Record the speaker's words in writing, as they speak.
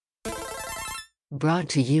Brought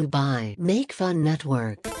to you by Make Fun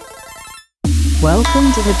Network.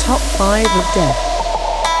 Welcome to the Top 5 of Death,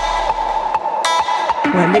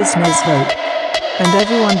 where listeners vote and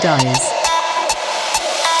everyone dies.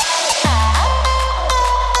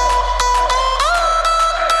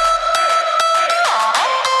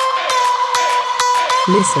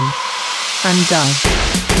 Listen and die.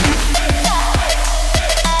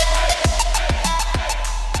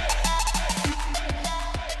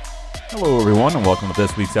 Hello, everyone, and welcome to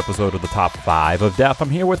this week's episode of the Top 5 of Death. I'm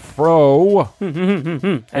here with Fro.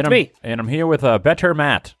 That's me. And I'm here with Better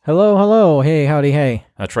Matt. Hello. Hey, howdy, hey.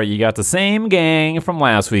 That's right, you got the same gang from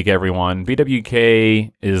last week, everyone.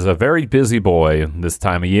 BWK is a very busy boy this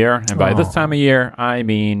time of year. And by this time of year, I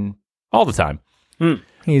mean all the time.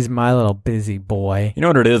 He's my little busy boy. You know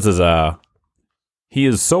what it is he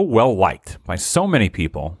is so well-liked by so many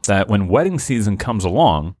people that when wedding season comes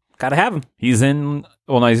along, Gotta have him. he's in,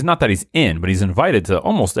 well, no, he's not that he's in, but he's invited to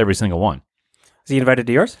almost every single one. Is he invited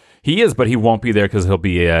to yours? He is, but he won't be there because he'll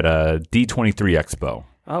be at a D23 Expo.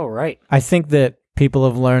 Oh, right. I think that people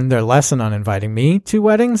have learned their lesson on inviting me to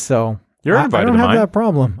weddings, so You're I invited don't to have mine. that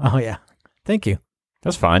problem. Oh, yeah. Thank you.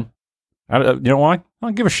 That's fine. You know what? I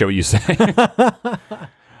don't give a shit what you say.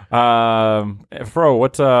 Fro,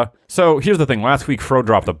 what's so here's the thing. Last week, Fro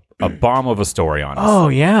dropped a bomb of a story on us. Oh,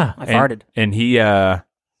 yeah. I farted. And he,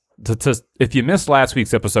 if you missed last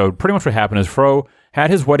week's episode, pretty much what happened is Fro had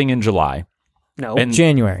his wedding in July. No. And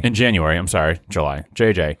January. In January, I'm sorry, July.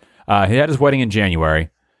 JJ. He had his wedding in January.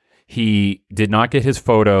 He did not get his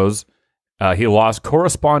photos. He lost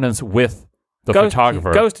correspondence with the photographer.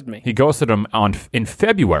 He ghosted me. He ghosted him in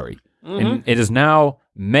February. And it is now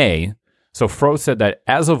May. So Fro said that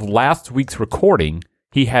as of last week's recording,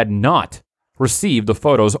 he had not received the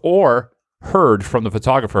photos or heard from the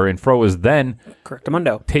photographer. And Fro is then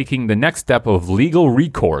Correctamundo. taking the next step of legal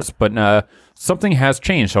recourse. But something has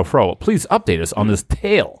changed. So Fro, please update us on this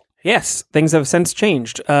tale. Yes, things have since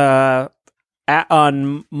changed. On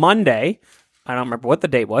Monday, I don't remember what the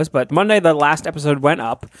date was, but Monday the last episode went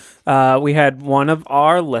up. We had one of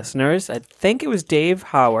our listeners, I think it was Dave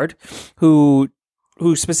Howard, who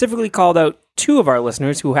specifically called out two of our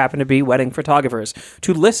listeners who happen to be wedding photographers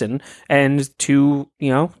to listen and to,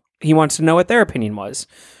 he wants to know what their opinion was.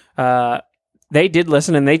 They did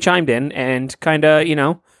listen and they chimed in and kind of,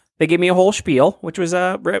 they gave me a whole spiel, which was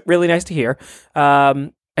really nice to hear.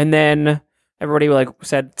 And then everybody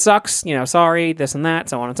said, sucks, sorry, this and that,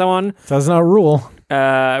 so on and so on. Does not rule.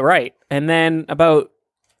 Right. And then about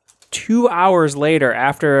 2 hours later,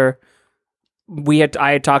 after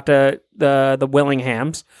I had talked to the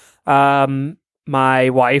Willinghams, my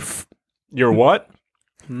wife. Your what?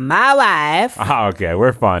 My wife. Ah, okay.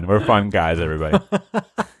 We're fun. We're fun guys, everybody.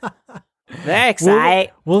 Very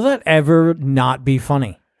excited. Will that ever not be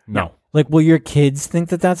funny? No. Like, will your kids think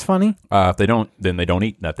that that's funny? If they don't, then they don't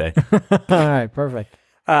eat that day. All right, perfect.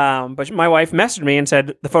 But my wife messaged me and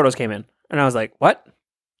said the photos came in, and I was like, "What?"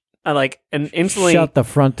 And instantly, Shut the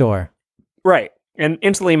front door. right, and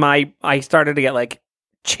instantly, I started to get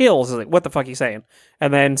chills. I was like, "What the fuck are you saying?"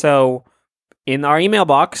 And then so in our email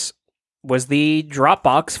box was the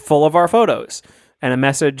Dropbox full of our photos and a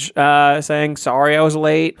message saying, "Sorry, I was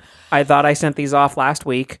late. I thought I sent these off last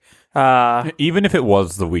week." Even if it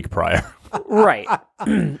was the week prior. Right.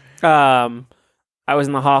 I was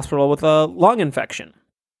in the hospital with a lung infection.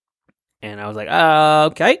 And I was like,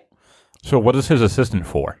 okay. So what is his assistant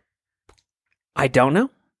for? I don't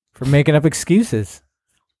know. For making up excuses.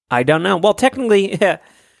 I don't know. Well, technically,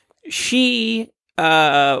 she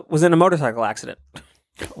was in a motorcycle accident.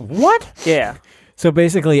 What? Yeah. So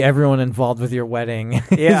basically everyone involved with your wedding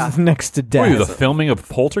Yeah. is next to What are you, death. the filming of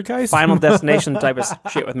Poltergeist? Final destination type of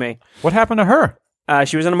shit with me. What happened to her?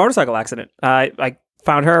 She was in a motorcycle accident. I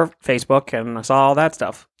found her Facebook and I saw all that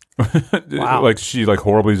stuff. Wow. Like she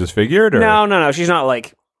horribly disfigured? Or? No. She's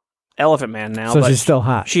not Elephant Man now. So but she's still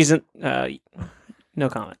hot. She's in. No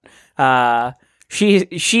comment. She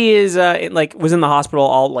is was in the hospital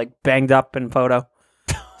all banged up in photo.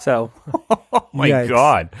 So Oh my Yikes.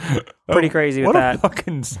 God. pretty crazy with What that. a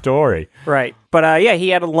fucking story. Right. But yeah, he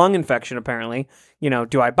had a lung infection apparently.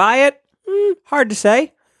 Do I buy it? Hard to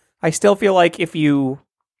say. I still feel like if you,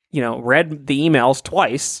 read the emails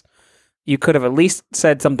twice, you could have at least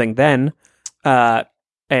said something then.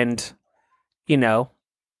 And,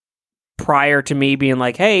 prior to me being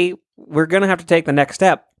like, hey, we're going to have to take the next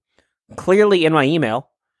step. Clearly in my email.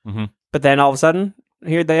 Mhm. But then all of a sudden,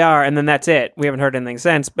 here they are. And then that's it. We haven't heard anything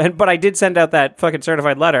since. But I did send out that fucking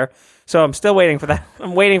certified letter. So I'm still waiting for that.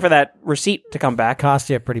 I'm waiting for that receipt to come back. Cost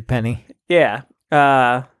you a pretty penny. Yeah.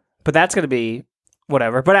 But that's going to be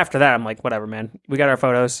whatever. But after that, I'm like, whatever, man. We got our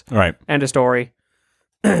photos. Right. End of story.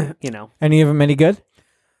 you know. Any of them any good?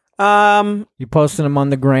 You posting them on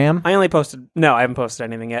the gram? I haven't posted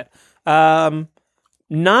anything yet.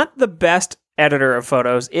 Not the best editor of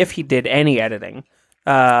photos if he did any editing.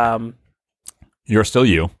 You're still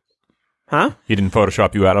you. Huh? He didn't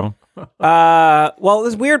Photoshop you out of him? Well,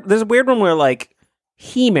 there's a weird one where like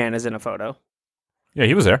He-Man is in a photo. Yeah,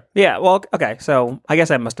 he was there. Yeah, well, okay, so I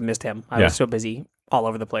guess I must have missed him. I Yeah. was so busy all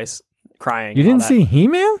over the place crying. You and all didn't that. see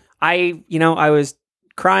He-Man? I was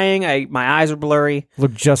crying. My eyes were blurry,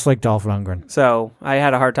 Looked just like Dolph Lundgren. so I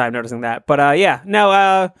had a hard time noticing that. But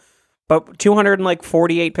but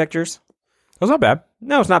 248 pictures. That's not bad.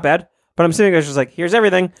 No, it's not bad. But I'm sitting there just like, here's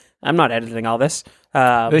everything. I'm not editing all this.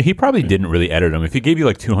 He probably didn't really edit them. If he gave you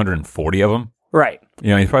like 240 of them, Right.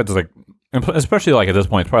 you know, he's probably just like, especially like at this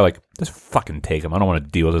point, it's probably like, just fucking take them. I don't want to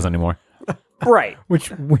deal with this anymore. Right.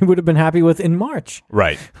 Which we would have been happy with in March.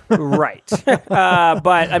 Right. Right.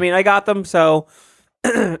 But I mean, I got them. So,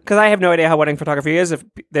 because I have no idea how wedding photography is, if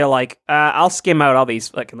they're like, I'll skim out all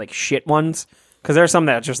these like shit ones. Because there's some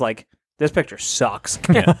that's just like, this picture sucks.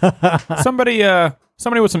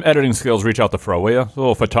 Somebody with some editing skills, reach out to Fro, will you? A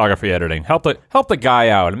little photography editing. Help the guy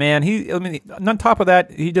out. Man, on top of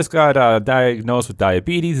that, he just got diagnosed with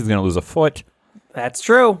diabetes. He's going to lose a foot. That's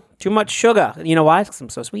true. Too much sugar. You know why? Because I'm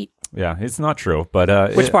so sweet. Yeah, it's not true.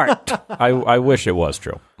 But Which part? I wish it was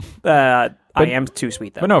true. I am too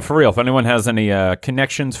sweet, though. But no, for real, if anyone has any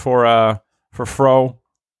connections for Fro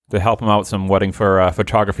to help him out with some wedding for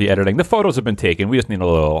photography editing, the photos have been taken. We just need a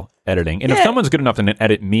little editing. And if someone's good enough to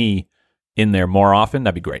edit me in there more often,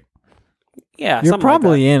 that'd be great. Yeah, You're something like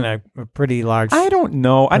probably in a pretty large... I don't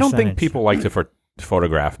know. I don't think Percentage. people like to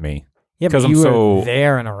photograph me Yeah, but 'cause I'm you so were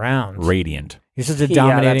there and around. radiant. You're such a Yeah, that's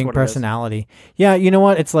dominating what it is. personality. Yeah, you know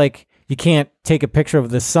what? It's like you can't take a picture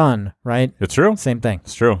of the sun, right? It's true. Same thing.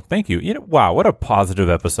 It's true. Thank you. Wow, what a positive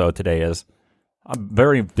episode today is.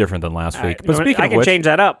 Very different than last week. But speaking I of can which, change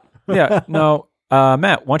that up. yeah, no,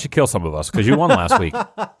 Matt, why don't you kill some of us because you won last week.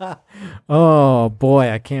 Oh, boy,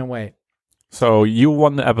 I can't wait. So you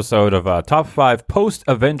won the episode of Top 5 Post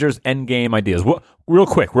Avengers Endgame Ideas. Real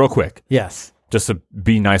quick, Yes. just to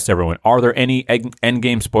be nice to everyone. Are there any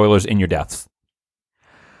Endgame spoilers in your deaths?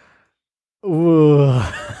 Ooh.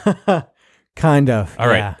 Kind of. All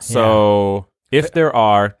right. Yeah, So if there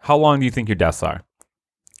are, how long do you think your deaths are?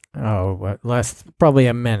 yeah. Oh, less, probably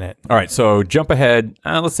a minute. All right. So jump ahead,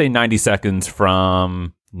 let's say 90 seconds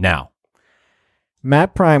from now.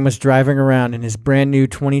 Matt Prime was driving around in his brand new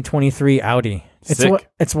 2023 Audi. Sick.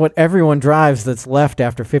 It's what everyone drives that's left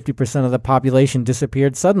after 50% of the population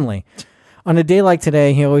disappeared suddenly. On a day like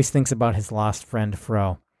today, he always thinks about his lost friend,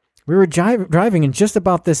 Fro. We were driving in just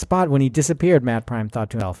about this spot when he disappeared, Matt Prime thought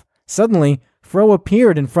to himself. Suddenly, Fro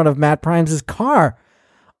appeared in front of Matt Prime's car.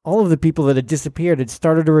 All of the people that had disappeared had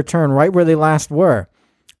started to return right where they last were.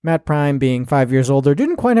 Matt Prime, being 5 years older,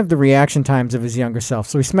 didn't quite have the reaction times of his younger self,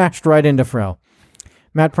 so he smashed right into Fro.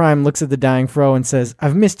 Matt Prime looks at the dying Fro and says,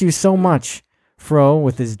 "I've missed you so much." Fro,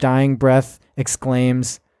 with his dying breath,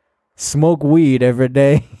 exclaims, "Smoke weed every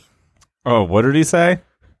day." Oh, what did he say?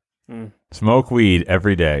 Smoke weed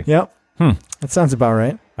every day. Yep. That sounds about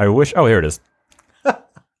right. I wish. Oh, here it is.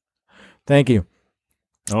 Thank you.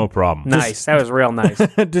 No problem. Nice. That was real nice.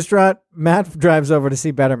 Distraught, Matt drives over to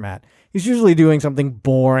see Better Matt. He's usually doing something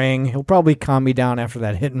boring. He'll probably calm me down after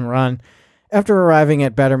that hit and run. After arriving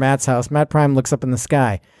at Better Matt's house, Matt Prime looks up in the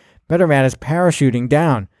sky. Better Matt is parachuting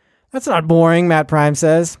down. "That's not boring," Matt Prime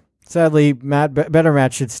says. Sadly, Better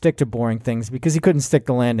Matt should stick to boring things because he couldn't stick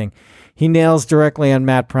the landing. He nails directly on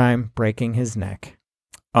Matt Prime, breaking his neck.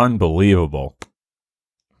 Unbelievable.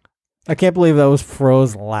 I can't believe that was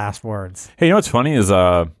Fro's last words. Hey, you know what's funny is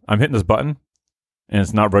I'm hitting this button and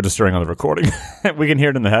it's not registering on the recording. We can hear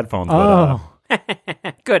it in the headphones. Oh,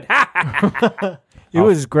 Good. it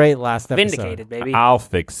was great last episode. Vindicated, baby. But I'll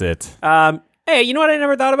fix it. Hey, you know what I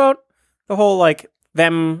never thought about? The whole like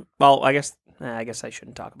them. Well, I guess I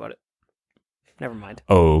shouldn't talk about it. Never mind.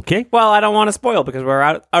 Okay. Well, I don't want to spoil because we're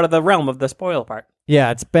out of the realm of the spoil part. Yeah,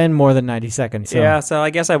 it's been more than 90 seconds. So. Yeah, so I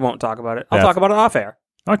guess I won't talk about it. I'll Yes. talk about it off air.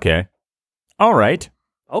 Okay. All right.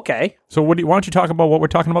 Okay. So why don't you talk about what we're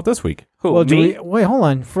talking about this week? Who? Well, me? wait, hold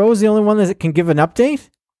on. Fro's the only one that can give an update?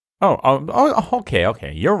 Oh,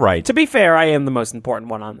 okay. You're right. To be fair, I am the most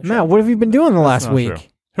important one on the show. Matt, what have you been doing the last Not week? true.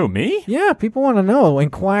 Who, me? Yeah, people want to know.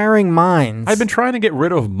 Inquiring minds. I've been trying to get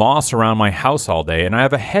rid of moss around my house all day, and I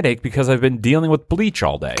have a headache because I've been dealing with bleach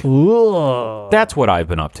all day. Ooh. That's what I've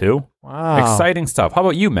been up to. Wow. Exciting stuff. How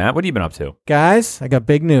about you, Matt? What have you been up to? Guys, I got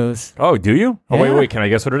big news. Oh, do you? Oh, Yeah. wait. Can I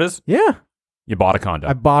guess what it is? Yeah, You bought a condo.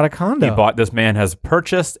 I bought a condo. This man has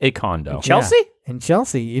purchased a condo. Chelsea? Yeah, in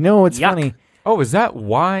Chelsea. You know what's Yuck. funny? Oh, is that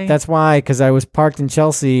why? That's why, because I was parked in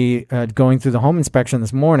Chelsea going through the home inspection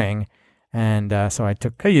this morning, and so I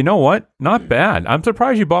took. Hey, you know what? Not bad. I'm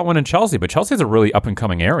surprised you bought one in Chelsea, but Chelsea's a really up and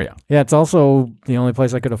coming area. Yeah, it's also the only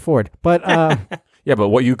place I could afford. But Yeah, but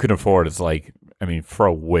what you can afford is like, I mean,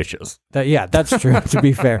 Fro wishes. that's true. To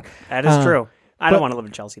be fair, That is true. I but- don't want to live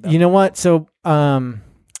in Chelsea, though. you know what? So,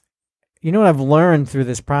 you know what I've learned through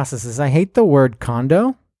this process is I hate the word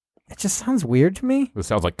condo. It just sounds weird to me. This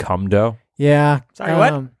sounds like cumdo. Yeah. Sorry,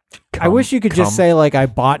 what? I wish you could just say like I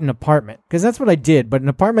bought an apartment, because that's what I did. But an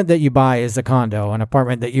apartment that you buy is a condo. An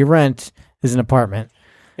apartment that you rent is an apartment.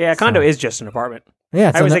 Yeah, a condo is just an apartment.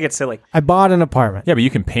 Yeah, I always think it's silly. I bought an apartment. Yeah, but you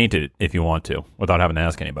can paint it if you want to without having to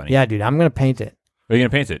ask anybody. Yeah, dude, I'm gonna paint it Are you going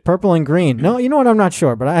to paint it? purple and green. No, you know what? I'm not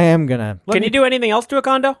sure, but I am gonna. Can you do anything else to a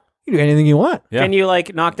condo? You do anything you want. Yeah. Can you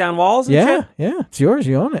like knock down walls and Yeah, shit? yeah, it's yours.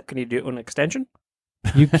 You own it. Can you do an extension?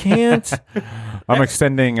 You can't. I'm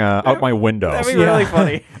extending out my windows. That'd be Yeah. really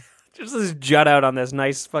funny. Just this jut out on this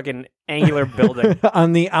nice fucking angular building.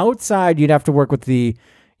 On the outside, you'd have to work with the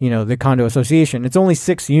condo association. It's only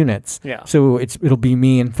 6 units. Yeah. So it'll be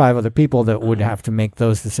me and 5 other people that would have to make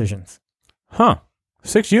those decisions. Huh.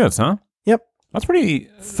 6 units, huh? Yep. That's pretty...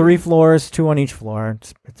 3 floors, 2 on each floor.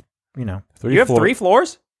 It's You have 3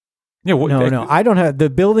 floors? Yeah, no. I don't have. The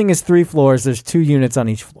building is 3 floors. There's 2 units on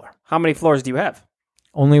each floor. How many floors do you have?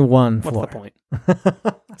 Only 1 What's floor. the point?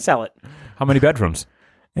 Sell it. How many bedrooms?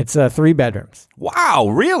 It's 3 bedrooms. Wow,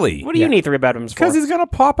 really? What do you need 3 bedrooms for? Because he's going to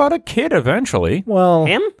pop out a kid eventually. Well,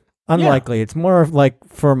 Him? unlikely. It's more like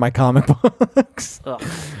for my comic books. Ugh.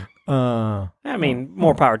 I I mean,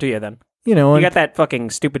 more power to you then. You know, You and got that fucking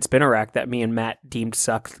stupid spinner rack that me and Matt deemed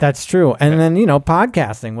sucked. that's true. And then,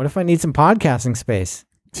 podcasting. What if I need some podcasting space?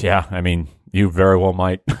 Yeah, I mean, you very well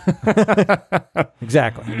might.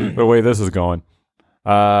 Exactly. The way this is going.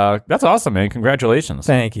 That's awesome, man. Congratulations.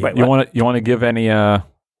 Thank you. Wait, You want to give any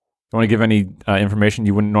information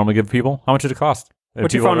you wouldn't normally give people? How much did it cost? If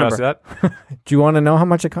What's your people phone ever ask that? Do you want to know how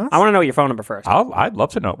much it costs? I want to know your phone number first. I'd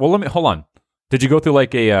love to know. Well, hold on. Did you go through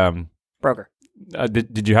like a Broker.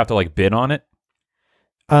 did you have to like bid on it?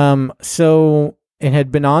 So it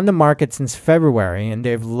had been on the market since February, and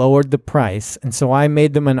they've lowered the price. And so I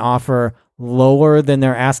made them an offer lower than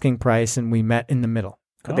their asking price, and we met in the middle.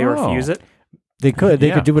 Could they refuse it? They could. They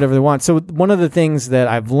Yeah. could do whatever they want. So one of the things that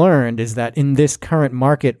I've learned is that in this current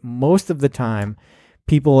market, most of the time,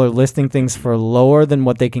 people are listing things for lower than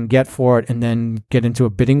what they can get for it, and then get into a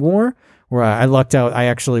bidding war. Where I lucked out, I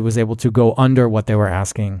actually was able to go under what they were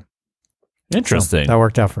asking. Interesting. So that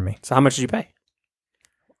worked out for me. So how much did you pay?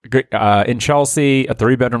 Great. In Chelsea, a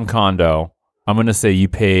 3-bedroom condo, I'm going to say you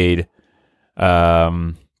paid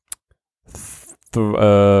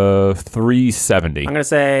 $370. I'm going to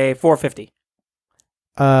say $450.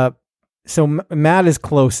 So Matt is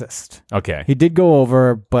closest. Okay. He did go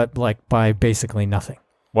over, but like by basically nothing.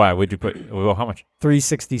 Why would you put? Well, how much?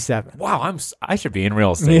 367. Wow, I should be in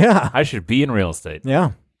real estate. Yeah. I should be in real estate.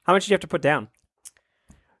 Yeah. How much did you have to put down?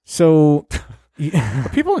 So Are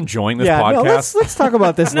people enjoying this yeah, podcast? no, let's talk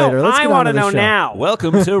about this No, later. Let's I get on want to the know show. now.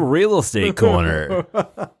 Welcome to Real Estate Corner.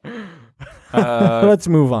 Let's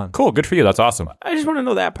move on. Cool, good for you. That's awesome. I just want to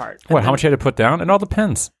know that part. What? How much you had to put down? It all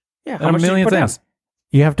depends. Yeah, And how a much did you million put down? things.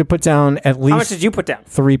 You have to put down at least How much did you put down?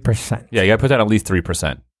 3%. Yeah, you got to put down at least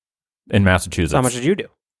 3% in Massachusetts. So how much did you do?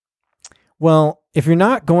 Well, if you're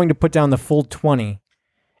not going to put down the full 20,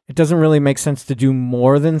 it doesn't really make sense to do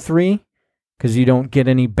more than 3 because you don't get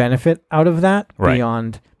any benefit out of that Right.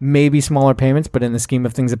 beyond maybe smaller payments, but in the scheme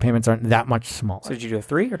of things, the payments aren't that much smaller. So did you do a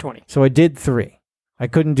 3 or 20? So I did 3. I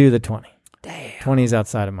couldn't do the 20. Damn. 20 is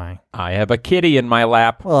outside of my... I have a kitty in my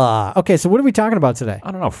lap. Okay, so what are we talking about today? I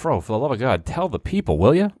don't know, Fro, for the love of God, tell the people,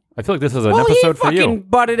 will you? I feel like this is an Well, episode he for fucking you.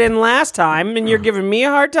 butted in last time, and you're giving me a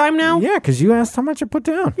hard time now? Yeah, because you asked how much I put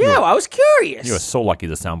down. Yeah, well, I was curious. You are so lucky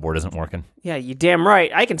the soundboard isn't working. Yeah, you damn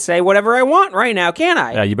right. I can say whatever I want right now, can't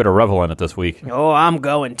I? Yeah, you better revel in it this week. Oh, I'm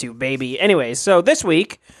going to, baby. Anyways, so this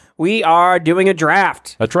week we are doing a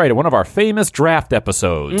draft. That's right, one of our famous draft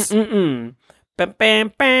episodes. Bam,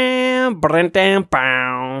 bam, bam, bam, bam,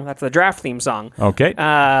 bam. That's the draft theme song. Okay,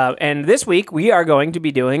 And this week we are going to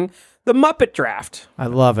be doing the Muppet Draft. I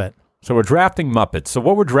love it. so we're drafting Muppets. So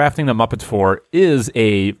what we're drafting the Muppets for is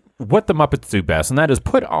what the Muppets do best, and that is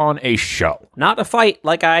put on a show. Not a fight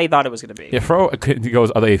like I thought it was going to be. If Fro he goes,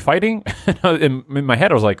 are they fighting? in my head,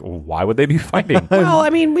 I was like, why would they be fighting? Well, I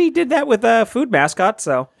mean, we did that with a food mascot,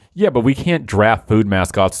 so Yeah, but we can't draft food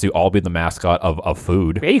mascots to all be the mascot of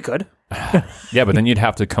food. yeah, you could. Yeah, but then you'd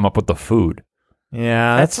have to come up with the food.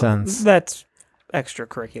 Yeah, that sounds... That's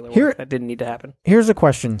extracurricular work. Here- That didn't need to happen. Here's a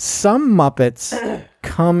question. Some Muppets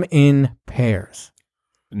come in pairs.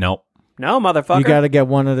 Nope. No, motherfucker. You got to get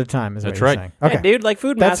one at a time. Is That's what you're right. saying. Yeah, Okay, dude, like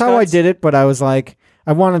food that's how I mascots. did it. But I was like,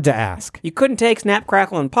 I wanted to ask. You couldn't take Snap,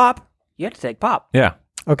 Crackle, and Pop. You had to take Pop. Yeah.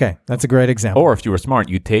 Okay, that's a great example. Or if you were smart,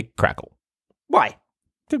 you'd take Crackle. Why?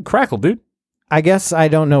 Dude, Crackle, dude. I guess I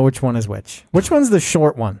don't know which one is which. Which one's the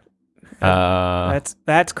short one?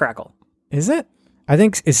 That's Crackle. Is it? I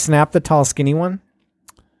think is Snap the tall, skinny one.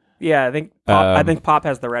 Yeah, I think Pop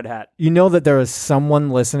has the red hat. You know that there is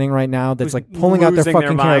someone listening right now that's Who's like pulling out their losing their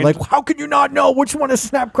fucking hair. mind. Like, how can you not know which one is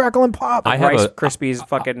Snap, Crackle, and Pop? I have Rice a- Krispies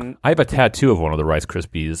fucking. I have a tattoo of one of the Rice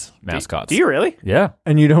Krispies mascots. Do you really? Yeah.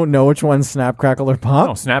 And you don't know which one's Snap, Crackle, or Pop?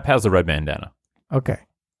 No, Snap has the red bandana. Okay,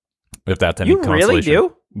 If that's any You really consolation.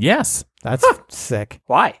 do? Yes. that's sick.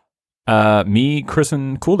 Why? Me, Chris,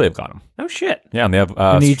 and Cool Dave got them. No shit. Yeah, and they have.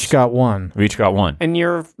 And each got one. we each got one. And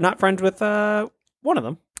you're not friends with one of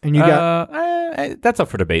them. And you got That's up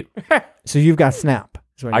for debate. so you've got Snap.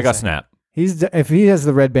 is what I you're got saying. Snap. If he has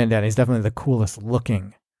the red bandana, he's definitely the coolest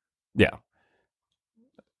looking. Yeah.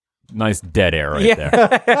 Nice dead air right there.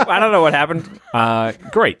 I don't know what happened.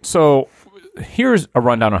 Great. So here's a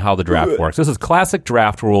rundown on how the draft works. This is classic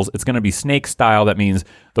draft rules. It's going to be snake style. That means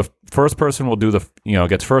the first person will do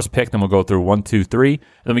gets first pick. Then we'll go through 1, 2, 3. And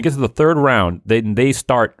then we get to the third round. They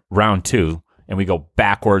start round 2, and we go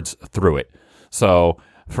backwards through it. So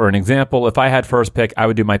for an example, if I had first pick, I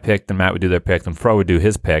would do my pick. Then Matt would do their pick. Then Fro would do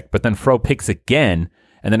his pick. But then Fro picks again,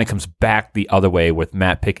 and then it comes back the other way with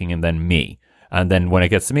Matt picking and then me. And then when it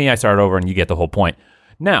gets to me, I start over, and you get the whole point.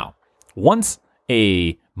 Now, once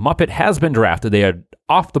a Muppet has been drafted, they are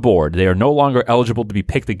off the board. They are no longer eligible to be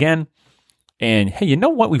picked again. And hey, you know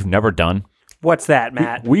what we've never done? What's that,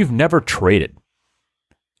 Matt? We've never traded.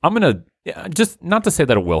 I'm going to, just not to say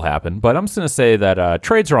that it will happen, but I'm just going to say that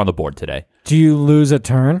trades are on the board today. Do you lose a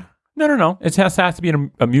turn? No. It has to be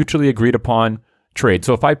a mutually agreed upon trade.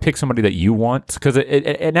 So if I pick somebody that you want, because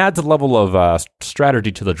it adds a level of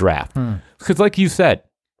strategy to the draft. Because like you said,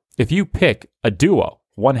 if you pick a duo,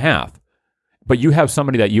 one half, but you have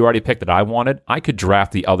somebody that you already picked that I wanted, I could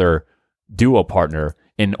draft the other duo partner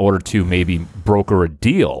in order to maybe broker a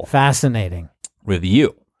deal Fascinating. with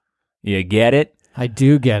you. You get it? I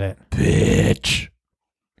do get it. Bitch.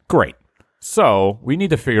 Great. So we need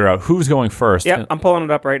to figure out who's going first. Yep, I'm pulling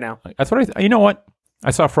it up right now. That's what you know what?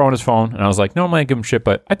 I saw Fro on his phone, and I was like, no, I'm going to give him shit,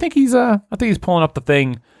 but I think he's pulling up the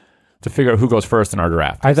thing to figure out who goes first in our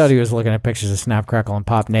draft. I thought he was looking at pictures of Snap, Crackle, and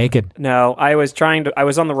Pop naked. No, I was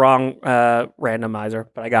on the wrong randomizer,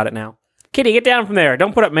 but I got it now. Kitty, get down from there.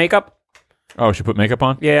 Don't put up makeup. Oh, she put makeup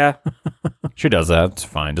on? Yeah, She does that. It's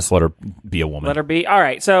fine. Just let her be a woman. let her be. All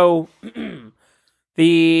right, so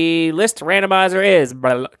the list randomizer is.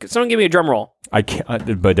 Someone give me a drum roll. I can't.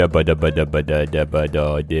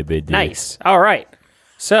 Nice. All right.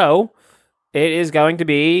 So it is going to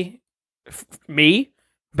be me,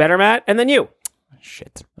 Better Matt, and then you.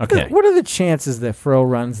 Shit. Okay. What are the chances that Fro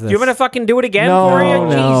runs this? Do you want me to fucking do it again No, for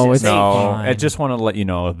you? no, Jesus. it's No, fine. I just want to let you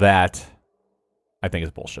know that I think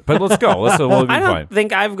it's bullshit. But let's go. We'll be I don't fine.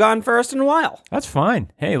 think I've gone first in a while. That's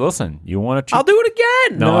fine. Hey, listen. You want to cheat? I'll do it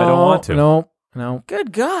again. No, I don't want to. No.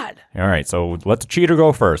 Good God. All right. So let the cheater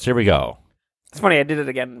go first. Here we go. It's funny. I did it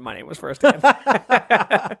again. My name was first again.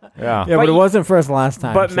 Yeah. Yeah, But but it you- wasn't first last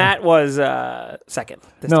time. but so- Matt was second.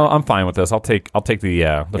 this No, time. I'm fine with this. I'll take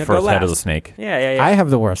the go first head of the last. snake. Yeah. I have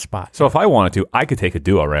the worst spot. So if I wanted to, I could take a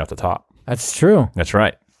duo right off the top. That's true. That's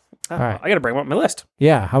right. Oh, right. I got to bring up my list.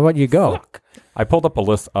 Yeah. How about you go? Fuck. I pulled up a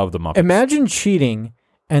list of the Muppets. Imagine cheating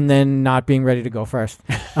and then not being ready to go first.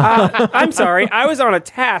 I'm sorry. I was on a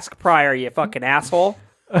task prior, you fucking asshole.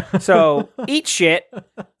 So eat shit,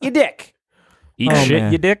 you dick. Eat Oh, shit,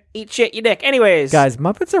 man. you dick. Eat shit, you dick. Anyways. Guys,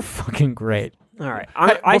 Muppets are fucking great. All right.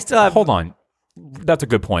 I still have. Hold on. That's a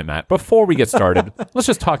good point, Matt. Before we get started, let's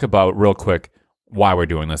just talk about real quick why we're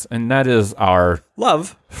doing this, and that is our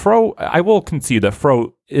Love. Fro. I will concede that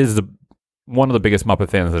Fro is one of the biggest Muppet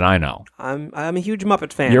fans that I know. I'm a huge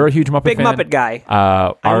Muppet fan. You're a huge Muppet Big fan. Muppet guy.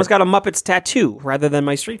 I I almost got a Muppets tattoo rather than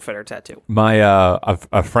my Street Fighter tattoo. My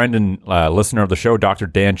a friend and listener of the show, Dr.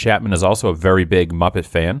 Dan Chapman, is also a very big Muppet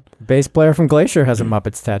fan. Bass player from Glacier has a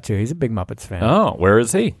Muppets tattoo. He's a big Muppets fan. Oh, where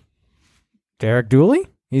is he? Derek Dooley?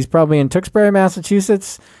 He's probably in Tewksbury,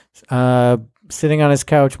 Massachusetts, sitting on his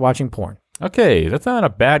couch watching porn. Okay, that's not a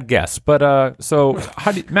bad guess. But so,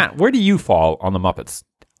 Matt, where do you fall on the Muppets?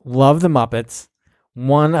 Love the Muppets.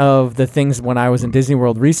 One of the things when I was in Disney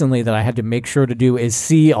World recently that I had to make sure to do is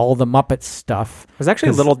see all the Muppet stuff. I was actually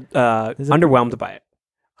a 'Cause- little there's a- underwhelmed by it.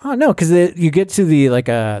 Oh no, because you get to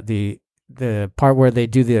the part where they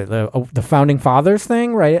do the founding fathers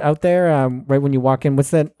thing right out there, right when you walk in. What's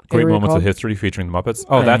that? Great area Moments called? of History featuring the Muppets.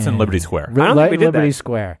 Oh, that's in Liberty Square. I don't think we did Liberty that.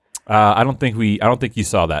 Square. I don't think you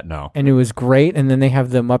saw that. No. And it was great. And then they have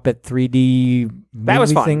the Muppet 3D That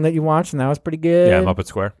was movie fun. thing that you watched, and that was pretty good. Yeah, Muppet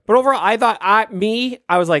Square. But overall, I thought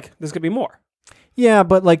I was like, this could be more. Yeah,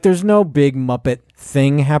 but like, there's no big Muppet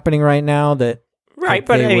thing happening right now that Right, that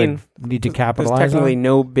but they I would mean, need to there's capitalize technically on.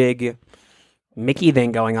 no big Mickey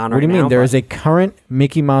thing going on What do you right mean? now. There is a current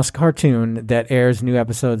Mickey Mouse cartoon that airs new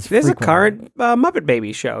episodes. There's a frequently. current Muppet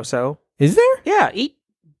Baby show, so Is there? yeah, eat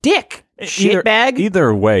dick, shitbag.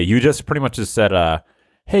 Either way, you just pretty much just said,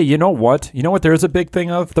 hey, you know what? You know what there's a big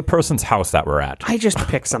thing of? The person's house that we're at. I just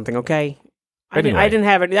picked something, okay? Anyway. I didn't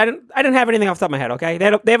have it. I didn't have anything off the top of my head. Okay,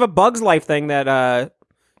 they have a Bugs Life thing that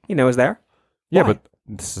is there. Yeah, Why?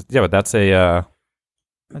 but that's a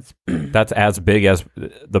that's as big as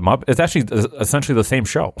the Muppet. It's actually essentially the same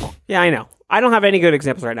show. Yeah, I know. I don't have any good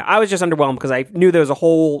examples right now. I was just underwhelmed because I knew there was a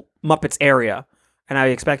whole Muppets area, and I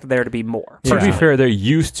expected there to be more. To be Yeah. fair, there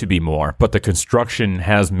used to be more, but the construction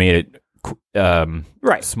has made it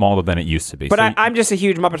Right. smaller than it used to be. But So I'm just a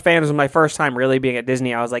huge Muppet fan. This was my first time really being at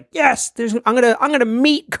Disney. I was like, yes, I'm gonna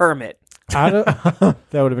meet Kermit. Out of,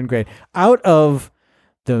 that would have been great. Out of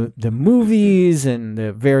the movies and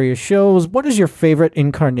the various shows, what is your favorite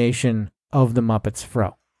incarnation of the Muppets,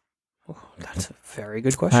 Fro? That's a very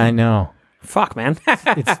good question. I know Fuck, man.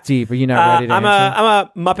 it's deep. Are you not ready to I'm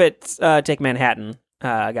answer? a Muppet Take Manhattan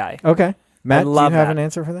guy. Okay, Matt, do you love have that. an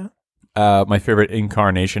answer for that? my favorite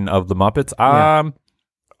incarnation of the Muppets. Yeah.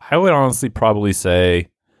 I would honestly probably say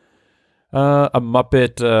a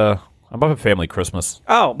Muppet Family Christmas.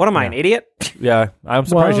 Oh, what am I, an idiot? Yeah, I'm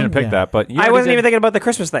surprised you Well, didn't pick yeah. that, but I wasn't even thinking about the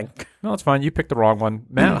Christmas thing. No, it's fine. You picked the wrong one.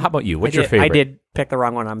 Matt, how about you? What's your I favorite? did pick the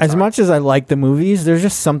wrong one. I'm As sorry. much as I like the movies, there's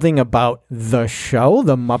just something about the show,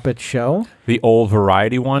 the Muppet Show, The old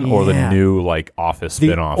variety one or the Yeah. new like Office the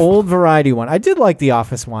spinoff? old variety one. I did like the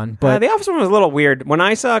Office one, but the Office one was a little weird. When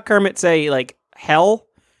I saw Kermit say like hell,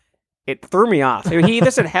 it threw me off. He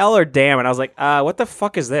either said hell or damn, and I was like, what the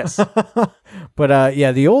fuck is this?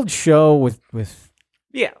 yeah, the old show with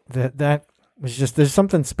Yeah. that was just there's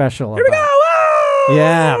something special Here we about. go. Woo!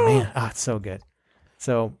 Yeah, man, it's so good.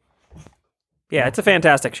 So, Yeah, it's a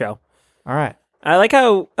fantastic show. all right. I like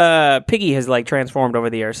how Piggy has like transformed over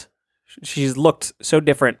the years. She's looked so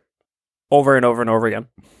different over and over and over again.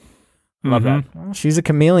 Love that. Well, she's a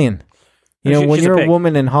chameleon. You No, know, when she's a you're a pig.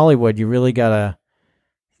 woman in Hollywood, you really gotta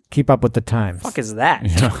keep up with the times. Fuck is that?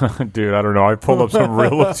 Dude, I don't know. I pulled up some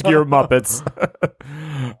real obscure Muppets.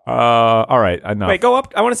 All right, enough. Wait, go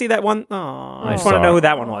up. I want to see that one. Oh, I just want to saw know it. who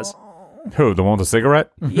that one was. Who? The one with the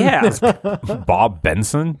cigarette? Yeah, Bob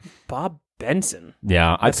Benson? Bob Benson.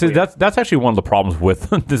 Yeah, I'd say weird. that's actually one of the problems with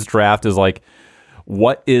this draft is like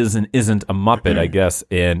what is and isn't a Muppet, I guess,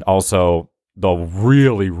 and also the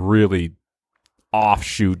really, really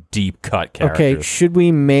offshoot, deep cut characters. Okay, should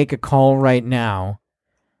we make a call right now?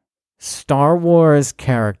 Star Wars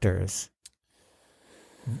characters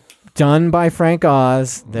done by Frank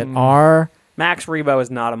Oz that are Max Rebo is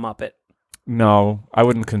not a Muppet. No, I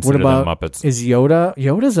wouldn't what consider about them Muppets. is Yoda?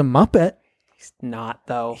 Yoda's a Muppet. He's not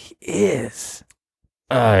though. Is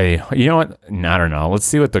You know what? I don't know. Let's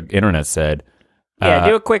see what the internet said. Yeah,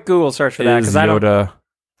 do a quick Google search for that Is because I don't. Yoda?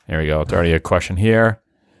 Here we go. It's already a question here.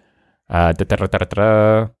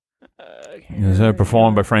 Is it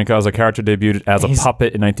performed by Frank Oz? A character debuted as a He's-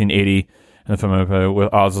 puppet in 1980, and the film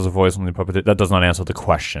with Oz as a voice on the puppet. That does not answer the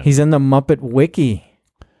question. he's in the Muppet Wiki?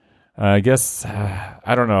 I guess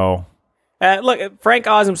I don't know. Look, Frank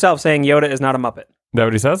Oz himself saying Yoda is not a Muppet. Is that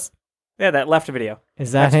what he says? Yeah, that left video.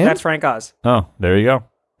 Is that That's, him? that's Frank Oz. Oh, there you go.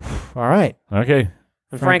 All right. Okay.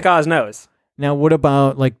 And Frank Oz knows. Now, what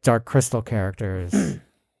about like Dark Crystal characters?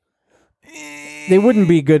 They wouldn't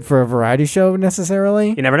be good for a variety show necessarily.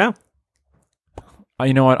 You never know.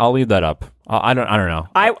 You know what? I'll leave that up. I don't know.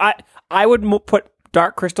 I would put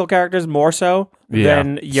Dark Crystal characters more so Yeah.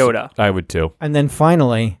 than Yoda. I would too. And then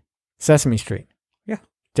finally, Sesame Street. Yeah.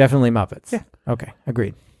 Definitely Muppets. Yeah. Okay,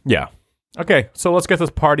 agreed. Yeah. Okay, so let's get this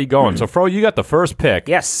party going. So, Fro, you got the first pick.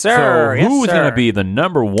 Yes, sir. So, who's yes, going sir. to be the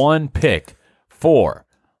number one pick for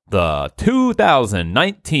the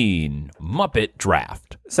 2019 Muppet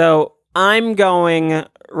Draft? So I'm going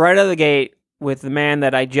right out of the gate with the man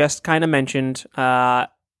that I just kind of mentioned,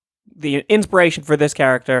 the inspiration for this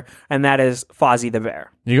character, and that is Fozzie the Bear.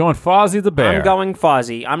 You're going Fozzie the Bear. I'm going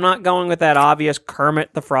Fozzie. I'm not going with that obvious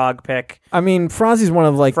Kermit the Frog pick. I mean, Fozzie's one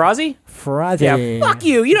of like Frozzie? Fozzie. Yeah, fuck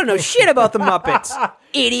you. You don't know shit about the Muppets,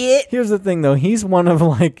 idiot. Here's the thing, though. He's one of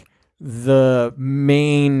like the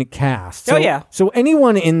main cast. Oh, yeah. So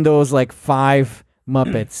anyone in those like 5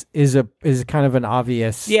 Muppets is kind of an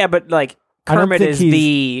obvious. Yeah, but like I don't Kermit think is he's-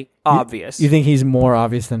 the obvious. You think he's more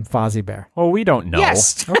obvious than Fozzie Bear? Well, we don't know.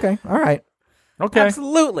 Yes. Okay. All right. Okay.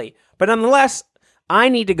 Absolutely. But nonetheless, I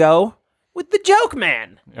need to go with the joke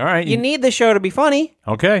man. All right. You need the show to be funny.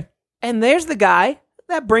 Okay. And there's the guy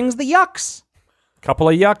that brings the yucks. Couple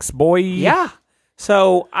of yucks, boy. Yeah.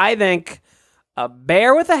 So I think a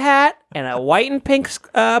bear with a hat and a white and pink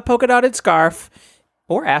polka dotted scarf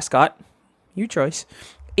or ascot, your choice,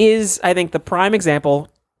 is, I think, the prime example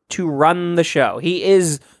to run the show. He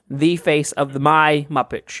is the face of My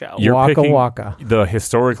Muppet Show. You're Waka picking waka. the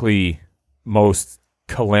historically most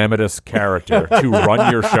calamitous character to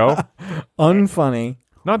run your show. Unfunny.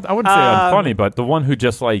 Not, I wouldn't say unfunny, but the one who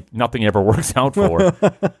just like nothing ever works out for.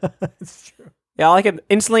 Yeah, all I can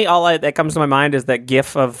instantly, that comes to my mind is that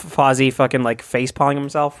gif of Fozzie fucking like face palming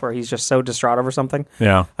himself, where he's just so distraught over something.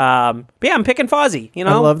 Yeah. But yeah, I'm picking Fozzie. You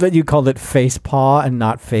know, I love that you called it face paw and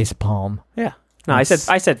not face palm. Yeah, no, I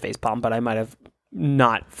said face palm, but I might have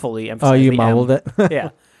not fully emphasized. Oh, you the mumbled M. it? Yeah.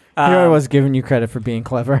 Here I was giving you credit for being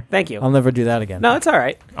clever. Thank you. I'll never do that again. No, it's all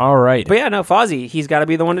right. All right. But yeah, no, Fozzie, he's got to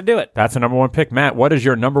be the one to do it. That's a number one pick. Matt, what is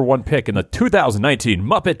your number one pick in the 2019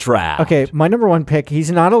 Muppet Draft? Okay, my number one pick,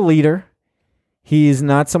 he's not a leader. He's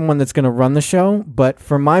not someone that's going to run the show, but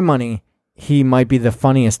for my money, he might be the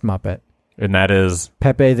funniest Muppet. And that is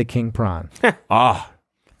Pepe the King Prawn.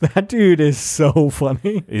 That dude is so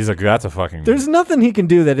funny. that's a fucking. There's nothing he can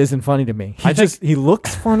do that isn't funny to me. He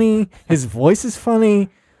looks funny. His voice is funny.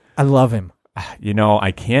 I love him. You know,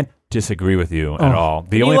 I can't disagree with you at all.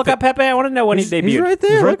 The Can only you look up Pepe? I want to know when he debuted. He's right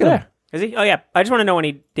there. He's right Look at him. Is he? Oh yeah, I just want to know when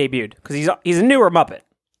he debuted because he's a newer Muppet.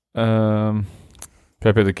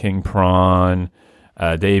 Pepe the King Prawn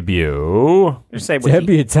debut. Just say wiki.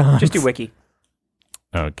 Debutante. Just do wiki.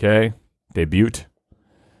 Okay, debut.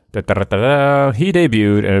 Da-da-da-da-da. He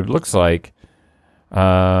debuted, and it looks like,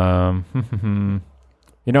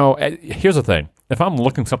 you know, here's the thing. If I'm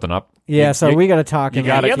looking something up, Yeah, so we got to talk. you and-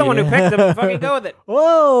 gotta You're the one who picked him. Fucking go with it.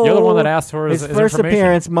 Whoa! you're the one that asked for his his first information.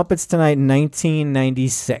 appearance, Muppets Tonight,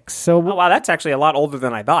 1996. So Oh wow, that's actually a lot older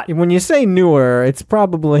than I thought. when you say newer, it's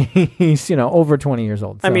probably he's over 20 years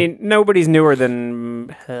old. I so. mean, nobody's newer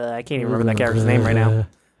than I can't even remember that character's name right now.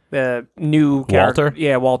 The new character, Walter?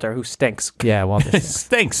 yeah, Walter, who stinks. yeah, Walter.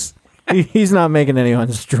 Stinks. He's not making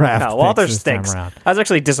anyone's draft. No, Walter picks this time stinks. around. I was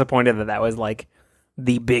actually disappointed that was like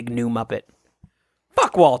the big new Muppet.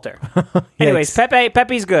 Fuck Walter. Anyways,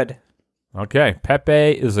 Pepe's good. Okay,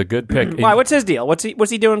 Pepe is a good pick. Why? What's his deal? What's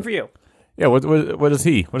he doing for you? Yeah, what is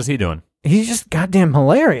he? What is he doing? He's just goddamn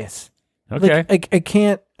hilarious. Okay. Like,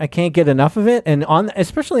 I can't get enough of it, and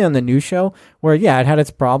especially on the new show where it had its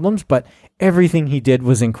problems, but everything he did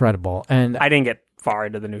was incredible, and I didn't get far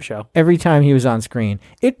into the new show. every time he was on screen,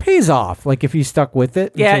 it pays off. Like if you stuck with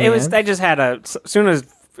it. Yeah, until it the was. end. I just had as soon as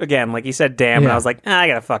again, like he said, damn, and Yeah. I was like, I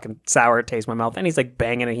got a fucking sour taste in my mouth, and he's like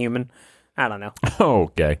banging a human. I don't know.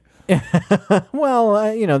 Okay.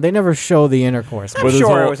 Well, they never show the intercourse. I'm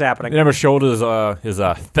sure it was happening. They never showed his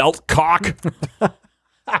felt cock.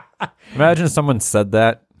 Imagine someone said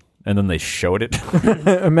that and then they showed it.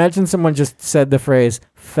 Imagine someone just said the phrase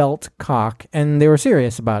 "felt cock" and they were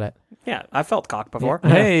serious about it. Yeah, I felt cock before.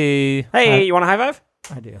 Hey. Hey, you want a high five?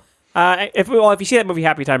 I do. If you see that movie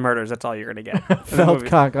Happy Time Murders, that's all you're gonna get. Felt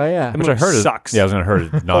cock. Oh yeah. Which I heard sucks. Yeah, I was gonna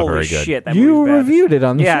heard it's not Holy very good. shit, that You movie's bad. reviewed it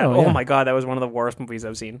on the Yeah. show. Oh my god, that was one of the worst movies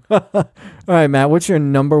I've seen. All right, Matt. What's your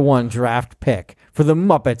number one draft pick for the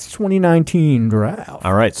Muppets 2019 draft?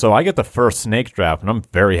 All right, so I get the first snake draft, and I'm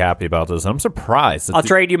very happy about this. I'm surprised. that I'll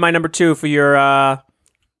trade you my number 2 for your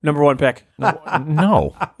number 1 pick.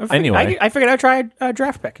 No. Anyway, I figured I'd try a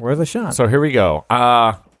draft pick. Worth a shot. so here we go.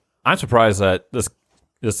 I'm surprised that this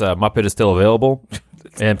Muppet is still available.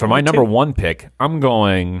 And for my number one pick, I'm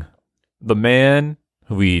going the man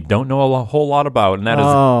who we don't know a whole lot about, and that is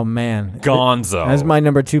Oh man, Gonzo. That's my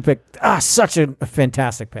number 2 pick. Such a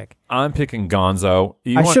fantastic pick. I'm picking Gonzo.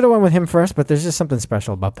 I should have went with him first, but there's just something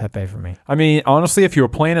special about Pepe for me. I mean, honestly, if you were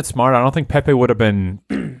playing it smart, I don't think Pepe would have been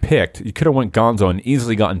picked. You could have went Gonzo and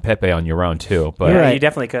easily gotten Pepe on your round too. But You're Yeah, right. you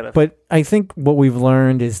definitely could have. But I think what we've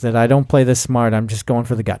learned is that I don't play this smart. I'm just going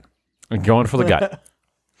for the gut. I'm going for the gut.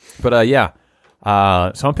 But yeah,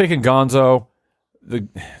 so I'm picking Gonzo.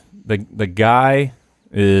 The guy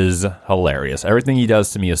is hilarious. Everything he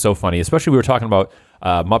does to me is so funny. Especially we were talking about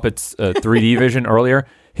Muppets 3D vision earlier.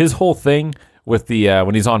 His whole thing with the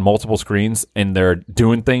when he's on multiple screens and they're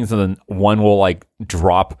doing things, and then one will like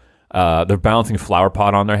drop. They're balancing a flower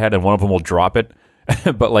pot on their head, and one of them will drop it.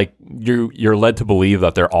 But like you're led to believe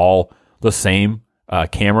that they're all the same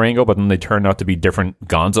camera angle, but then they turn out to be different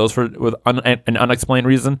Gonzos with an unexplained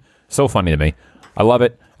reason. So funny to me. I love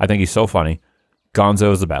it. I think he's so funny.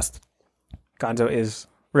 Gonzo is the best. Gonzo is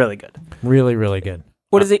really good. Really, really good.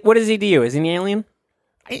 What is he to you? Is he an alien?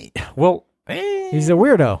 Well, He's a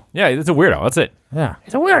weirdo. Yeah, it's a weirdo. That's it. Yeah.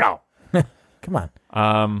 He's a weirdo. Come on.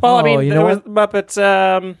 Well, I Oh, mean, you there know was what?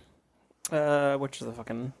 Muppets. Which is the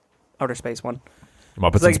fucking outer space one?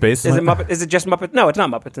 Muppets It's like, in Space. Is it Muppet? Is it just Muppet? No, it's not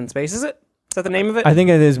Muppets in Space. Is it? Is that the name of it? I think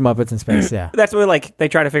it is Muppets in Space. Yeah. That's where like they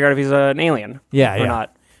try to figure out if he's an alien Yeah. or Yeah.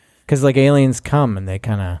 not. Because like aliens come and they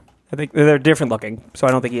kind of I think they're different looking, so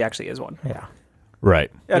I don't think he actually is one. yeah.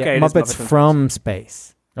 Right. Okay, Yeah, it is Muppets in from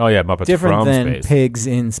space. Oh yeah, Muppets Different from than Space. pigs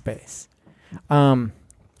in space.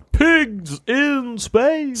 Pigs in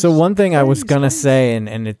space. So one thing I was gonna say,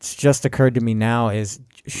 and it's just occurred to me now, is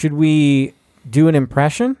should we do an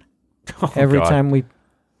impression every God. time we?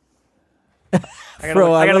 I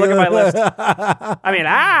gotta look at my list. I mean,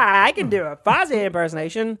 I can do a Fozzie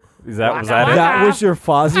impersonation. was that it? That was your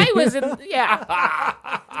Fozzie. I was in, yeah.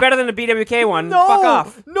 It's better than the BWK one. Fuck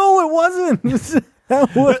off. No, it wasn't.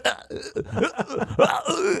 That was-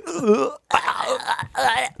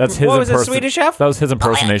 That's his. What was it, imperson- Swedish Chef? That was his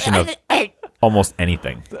impersonation of almost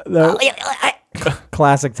anything.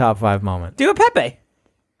 classic top 5 moment. Do a Pepe.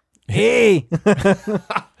 Hey, you're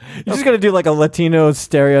just gonna do like a Latino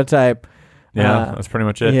stereotype. Yeah, that's pretty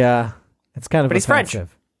much it. Yeah, it's kind of. But he's French.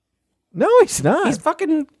 offensive. No, he's not. He's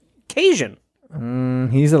fucking Cajun.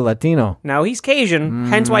 He's a Latino. No, he's Cajun.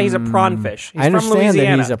 Hence why he's a prawn fish. He's I understand from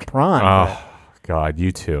Louisiana. that he's a prawn. Oh God,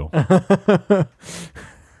 you too.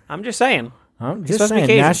 I'm just saying. I'm supposed just to be saying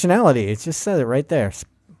Cajun. nationality. It just said it right there.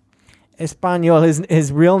 Espanol.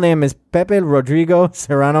 His real name is Pepe Rodrigo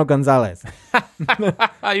Serrano Gonzalez.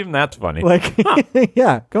 Even that's funny. Like,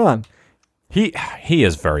 yeah, go on. He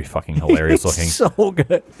is very fucking hilarious looking. He's so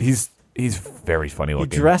good. He's very funny He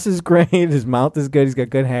looking. dresses great. His mouth is good. He's got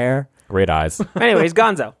good hair. Great eyes. Anyways,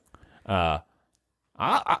 Gonzo.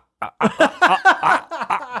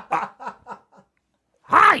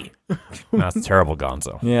 Hi. That's terrible,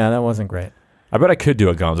 Gonzo. Yeah, that wasn't great. I bet I could do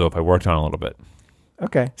a Gonzo if I worked on it a little bit.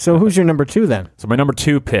 Okay, so who's your number 2 then? So my number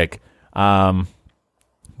 2 pick.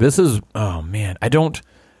 This is oh man, I don't.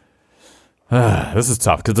 This is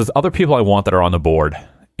tough because there's other people I want that are on the board,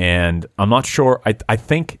 and I'm not sure. I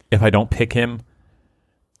think if I don't pick him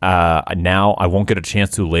now, I won't get a chance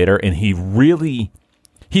to later. And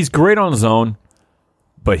he's great on his own,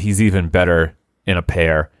 but he's even better in a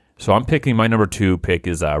pair. So I'm picking my number 2 pick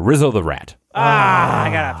is Rizzo the Rat. I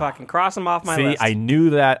gotta fucking cross him off my See, list. I knew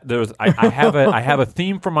that there was. I have a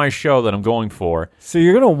theme for my show that I'm going for, So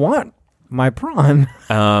you're gonna want my prawn.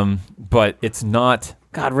 but it's not.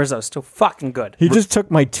 God, Rizzo's still fucking good. He just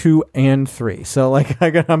took my 2 and 3. So like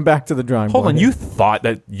I'm back to the drawing Hold board. on, here. you thought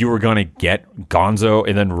that you were gonna get Gonzo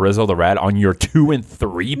and then Rizzo the Rat on your 2 and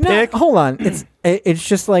 3 No, pick? hold on. It's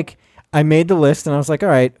just like I made the list and I was like, all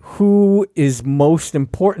right, who is most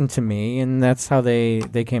important to me? And that's how they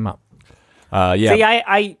came up. Yeah, See,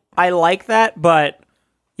 I like that, but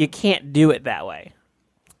you can't do it that way.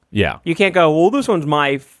 yeah. You can't go, well, this one's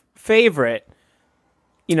my favorite.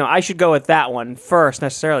 You know, I should go with that one first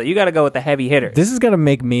necessarily. You got to go with the heavy hitters. This is gonna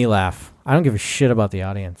make me laugh. I don't give a shit about the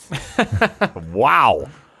audience. Wow,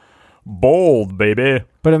 bold baby.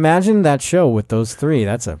 But imagine that show with those 3.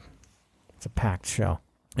 It's a packed show.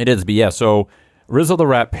 It is, but yeah. So Rizzo the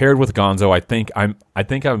Rat paired with Gonzo, I think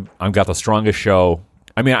I've got the strongest show.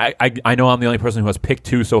 I mean, I know I'm the only person who has picked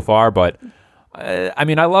 2 so far, but I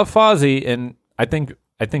mean, I love Fozzie, and I think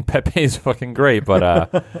Pepe is fucking great. But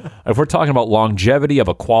if we're talking about longevity of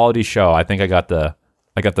a quality show, I think I got the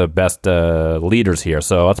best leaders here.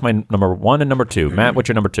 So that's my number 1 and number 2. Matt, what's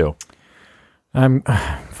your number 2?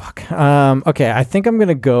 Fuck. Okay, I think I'm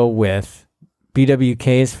gonna go with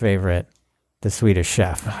BWK's favorite, the Swedish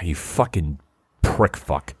Chef. Oh, you fucking prick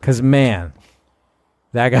fuck. Cause man,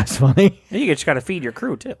 that guy's funny. You just got to feed your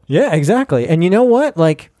crew, too. Yeah, exactly. And you know what?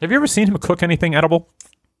 Like, Have you ever seen him cook anything edible?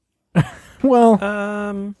 well,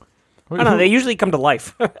 I don't know. They usually come to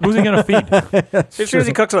life. Who's he gonna feed? As soon as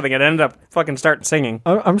he cooks something, it ended up fucking starting singing.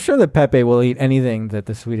 I'm sure that Pepe will eat anything that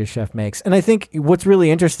the Swedish Chef makes. And I think what's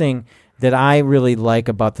really interesting that I really like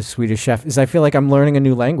about the Swedish Chef is I feel like I'm learning a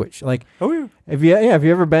new language. Like, Oh, yeah. if you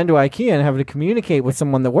ever been to IKEA and have to communicate with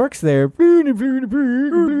someone that works there, bookcase.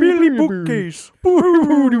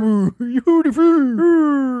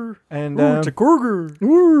 and It's a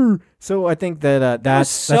Gorger. so I think that that's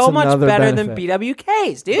So much another better benefit. than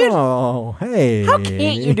BWKs, dude. Oh, hey! How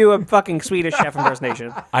can't you do a fucking Swedish Chef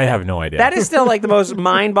impersonation? I have no idea. That is still like the most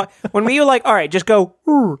mind. When we were like, all right, just go,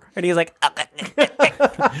 "Ooh," and he's like,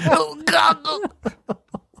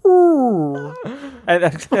 "Ooh."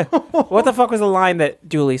 What the fuck was the line that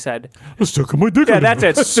Julie said? Suck my dick. Yeah, that's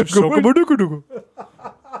it. Sucka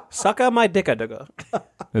my dicka.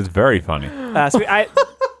 It's very funny.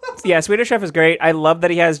 Swedish Chef is great. I love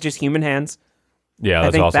that he has just human hands. Yeah, I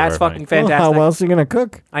that's think also that's very fucking funny. Well, fantastic. how else are you gonna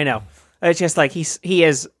cook? I know. It's just like he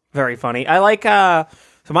is very funny. I like so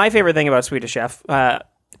my favorite thing about Swedish Chef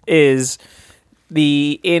is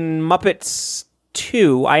in Muppets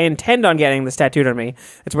 2, I intend on getting this tattooed on me.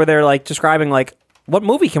 It's where they're like describing like what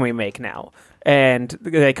movie can we make now? And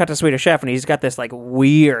they cut to Swedish Chef and he's got this like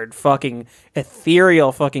weird fucking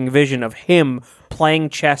ethereal fucking vision of him playing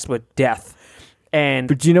chess with death. And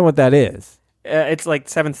But do you know what that is? it's like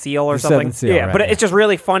Seventh Seal or The something. Seventh Seal, yeah, right, but yeah. it's just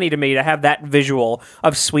really funny to me to have that visual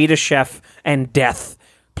of Swedish Chef and death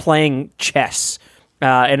playing chess.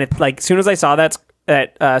 And it's like, as soon as I saw that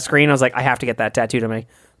screen, I was like, I have to get that tattooed on me.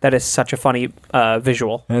 That is such a funny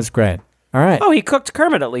visual. That's great. All right. Oh, he cooked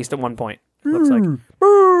Kermit at least at one point. Looks like.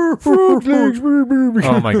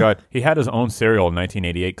 Oh my god, he had his own cereal in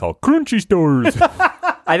 1988 called Crunchy Stars.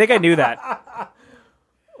 I think I knew that.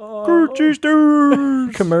 Crunchy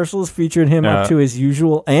Stars. Commercials featured him up Yeah. to his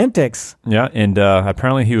usual antics. Yeah, and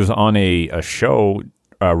apparently he was on a show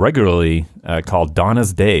regularly called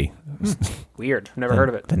Donna's Day. Weird. Never heard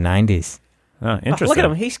of it. The 90s. Interesting. Look at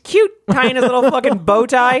him. He's cute. Tying his little fucking bow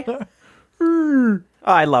tie. Oh,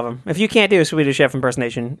 I love him. If you can't do a Swedish Chef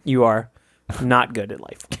impersonation, you are not good at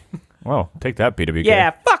life. Well, take that, BWK. Yeah,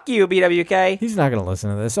 fuck you, BWK. He's not going to listen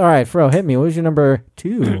to this. All right, Fro, hit me. What was your number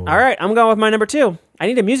 2? All right, I'm going with my number 2. I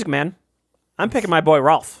need a music man. I'm picking my boy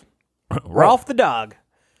Rolf. Rolf the dog.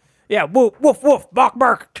 Yeah, woof, woof, woof, bark,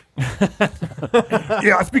 bark.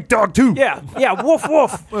 Yeah, I speak dog too. Yeah, woof,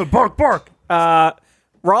 woof. Bark, bark.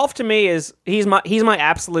 Rolf to me he's my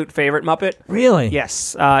absolute favorite Muppet. Really?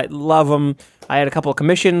 Yes, love him. I had a couple of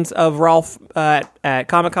commissions of Rolf at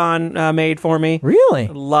Comic-Con made for me. Really?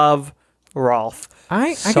 Love Rolf.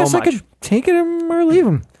 I so guess much. I could take him or leave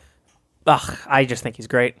him. Ugh, I just think he's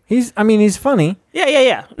great. He's funny.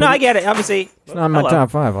 Yeah. No, I get it. Obviously, It's not in my hello.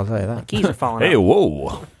 top 5, I'll tell you that. Keys are falling Hey, out.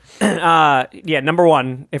 whoa. Yeah, number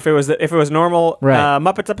 1. If it was normal Right.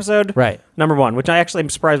 Muppets episode, Right. number 1, which I actually am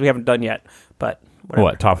surprised we haven't done yet. But whatever.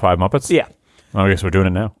 What, top 5 Muppets? Yeah, Well, I guess we're doing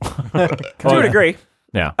it now. to a degree.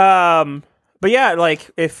 Yeah. But yeah,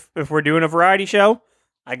 like if we're doing a variety show,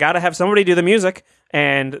 I gotta have somebody do the music,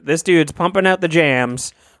 and this dude's pumping out the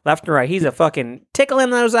jams left and right. He's a fucking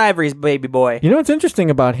tickling those ivories, baby boy. You know what's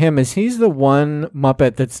interesting about him is he's the one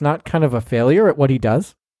Muppet that's not kind of a failure at what he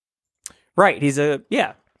does. Right? He's a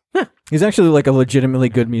He's actually like a legitimately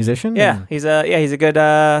good musician. yeah. and He's a good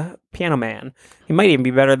piano man. He might even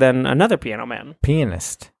be better than another piano man.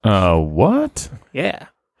 pianist. What? Yeah.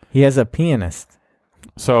 He has a pianist.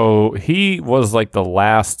 So he was like the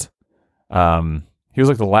last. He was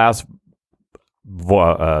like the last.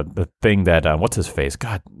 The thing that what's his face?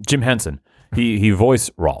 God, Jim Henson. He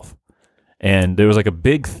voiced Rolf, and there was like a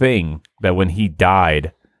big thing that when he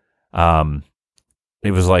died,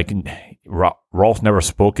 it was like Rolf never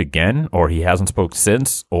spoke again, or he hasn't spoke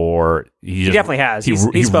since, or He definitely has. He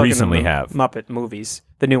He's spoken recently in the have. Muppet movies,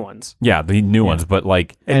 the new ones. Yeah, the new ones, but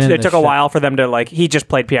like And in It the took a show- while for them to like. He just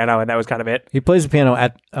played piano, and that was kind of it. He plays the piano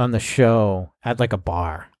on the show at like a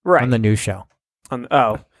bar. Right. On the new show.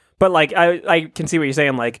 But like I can see what you're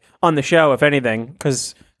saying. Like on the show, if anything,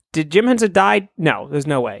 because did Jim Henson die? No, there's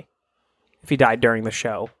no way. If he died during the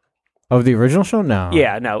show, Of the original show? No.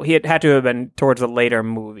 yeah, no, he had to have been towards the later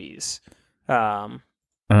movies. That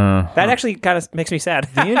actually kind of makes me sad.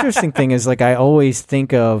 The interesting thing is, like, I always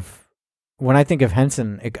think of, when I think of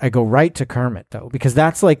Henson, I go right to Kermit, though, because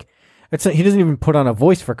that's like, he doesn't even put on a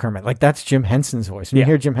voice for Kermit. Like, that's Jim Henson's voice. When you Yeah.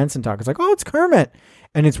 hear Jim Henson talk, it's like, oh, it's Kermit.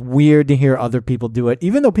 And it's weird to hear other people do it.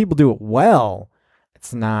 Even though people do it well,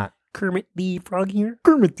 it's not. Kermit the Frog here.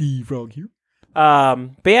 Kermit the Frog here. But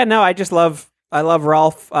yeah, no, I love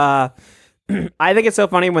Rolf. I think it's so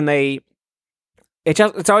funny when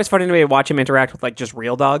it's always funny to me to watch him interact with like just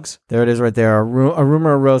real dogs. There it is right there. A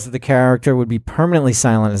rumor arose that the character would be permanently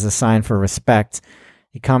silent as a sign for respect.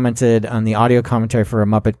 He commented on the audio commentary for A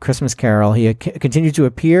Muppet Christmas Carol. He continued to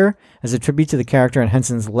appear as a tribute to the character and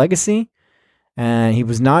Henson's legacy. And he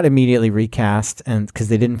was not immediately recast, and because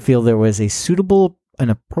they didn't feel there was a suitable and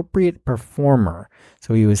appropriate performer.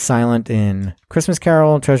 So he was silent in Christmas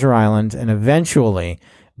Carol, Treasure Island, and eventually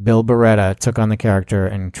Bill Beretta took on the character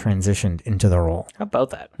and transitioned into the role. How about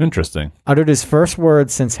that? interesting. Uttered his first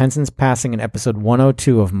words since Henson's passing in episode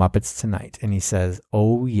 102 of Muppets Tonight, and he says,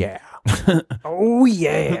 "Oh yeah." Oh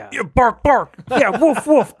yeah. Yeah, bark, bark. Yeah, woof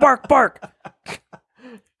woof, bark bark.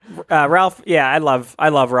 Ralph, yeah, I love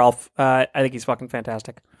Ralph. I think he's fucking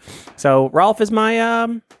fantastic. So Ralph is my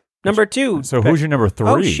number 2. So who's your number 3?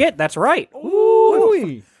 Oh shit, that's right.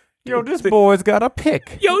 Ooh. Yo, this boy's got a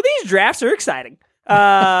pick. Yo, these drafts are exciting.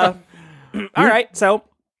 All right, so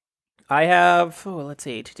I have. Oh, let's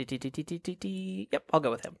see. Yep, I'll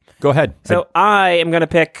go with him. Go ahead. So I am gonna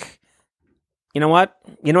pick. You know what?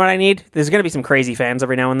 You know what I need? There's gonna be some crazy fans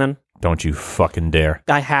every now and then. Don't you fucking dare.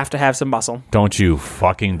 I have to have some muscle. Don't you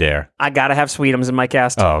fucking dare. I gotta have Sweetums in my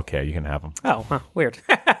cast. Oh, okay. You can have them. Oh, huh, weird.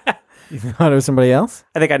 You thought it was somebody else?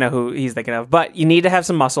 I think I know who he's thinking of, but you need to have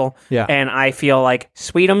some muscle. Yeah. And I feel like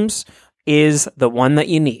Sweetums is the one that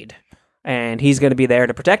you need. And he's going to be there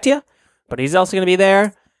to protect you, but he's also going to be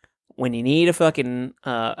there when you need a fucking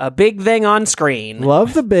a big thing on screen.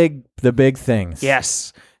 Love the big things.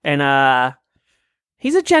 Yes. And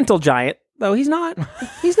he's a gentle giant, though he's not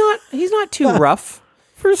too rough.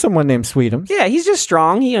 For someone named Sweetums. Yeah, he's just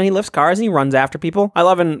strong. He lifts cars and he runs after people. I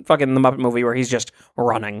love in fucking the Muppet movie where he's just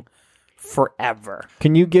running forever.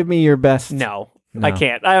 Can you give me your best? No. I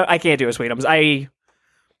can't. I can't do a Sweetums. I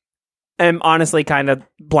am honestly kind of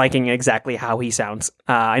blanking exactly how he sounds.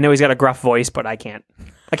 I know he's got a gruff voice, but I can't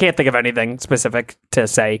think of anything specific to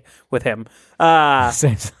say with him. Yes,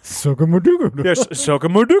 Sokamuduga,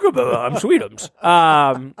 I'm Sweetums.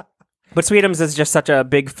 But Sweetums is just such a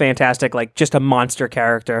big, fantastic, like just a monster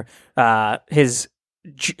character. His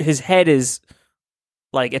head is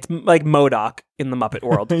like it's like MODOK in the Muppet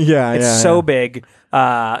world. It's so big.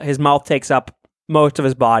 His mouth takes up most of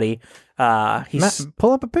his body. He's Matt,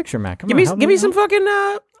 pull up a picture, Matt. Come give on, me some fucking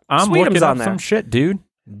I'm Sweetums looking on up there. some shit, dude.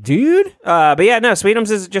 dude. But yeah, no,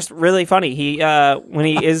 Sweetums is just really funny. He when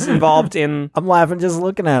he is involved in, I'm laughing just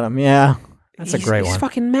looking at him. Yeah, that's a great he's one.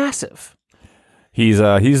 fucking massive. He's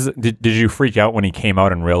did you freak out when he came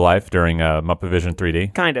out in real life during Muppet Vision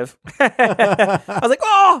 3D? Kind of. I was like,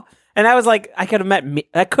 oh, and I was like, I could have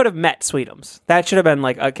met Sweetums. That should have been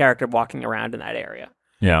like a character walking around in that area.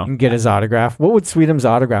 Yeah. You can get his autograph. What would Sweetums'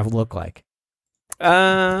 autograph look like?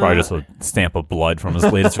 Probably just a stamp of blood from his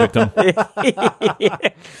latest victim.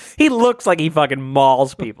 He looks like he fucking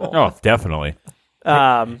mauls people. Oh, definitely.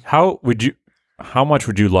 How much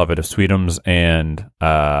would you love it if Sweetums and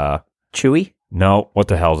Chewy? no, what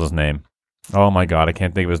the hell's his name? Oh my god, I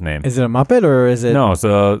can't think of his name. Is it a Muppet or is it? No, it's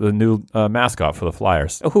the new mascot for the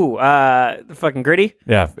Flyers. Ooh, the fucking Gritty?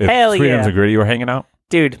 Yeah, if Hell Sweetums yeah. and Gritty were hanging out,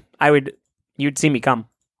 Dude, you'd see me come.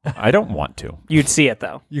 I don't want to. You'd see it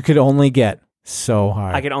though. You could only get so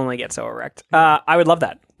hard. I could only get so erect. I would love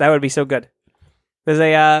that. That would be so good. There's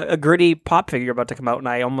a Gritty pop figure about to come out, and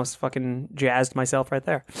I almost fucking jazzed myself right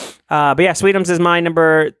there. But yeah, Sweetums is my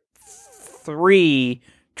number 3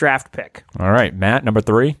 draft pick. All right, Matt, number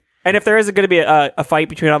 3. And if there is going to be a fight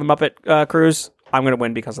between all the Muppet crews, I'm going to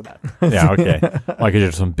win because of that. Yeah, okay. Like it's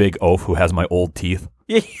just some big oaf who has my old teeth.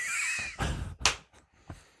 You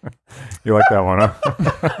like that one,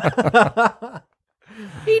 huh?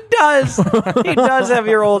 He does. He does have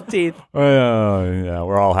your old teeth. Yeah,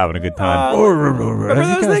 we're all having a good time. Remember He those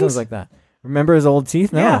kinda things? sounds like that. Remember his old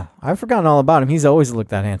teeth? No, Yeah. I've forgotten all about him. He's always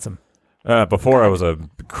looked that handsome. Before I was a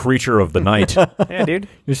creature of the night. Yeah, dude.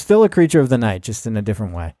 You're still a creature of the night, just in a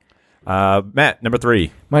different way. Matt, number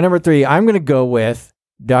 3. My number 3, I'm going to go with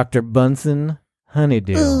Dr. Bunsen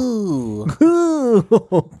Honeydew. Ooh.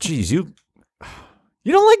 Jeez, you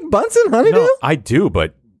You don't like Bunsen Honeydew? No, I do,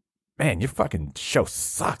 but man, your fucking show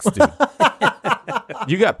sucks, dude.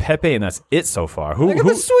 You got Pepe, and that's it so far. I got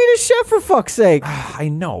the Swedish Chef, for fuck's sake. I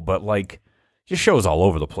know, but like your show's all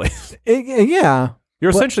over the place. Yeah. You're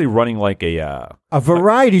essentially running like a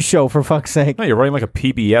variety show, for fuck's sake. no, you're running like a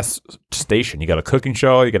PBS station. You got a cooking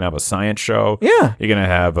show. You're gonna have a science show. Yeah. You're gonna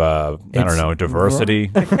have I don't know, diversity.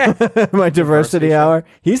 My diversity hour.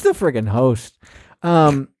 He's the friggin' host.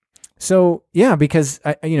 So yeah, because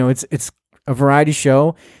it's a variety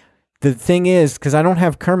show. The thing is, because I don't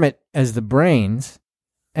have Kermit as the brains,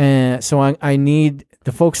 so I need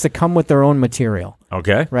the folks to come with their own material,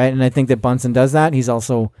 Okay. right? And I think that Bunsen does that. He's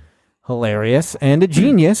also hilarious and a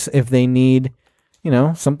genius if they need,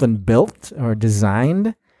 something built or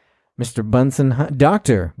designed. Mr. Bunsen,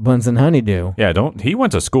 Dr. Bunsen Honeydew. Yeah. He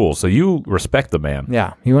went to school, so you respect the man.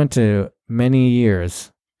 Yeah, he went to many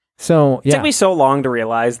years. So It yeah, took me so long to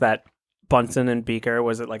realize that Bunsen and Beaker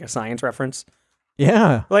was it like a science reference?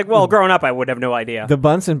 yeah. Like, well, growing up, I would have no idea. The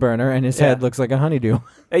Bunsen burner, and his head Yeah. looks like a honeydew.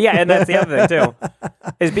 Yeah, and that's the other thing too.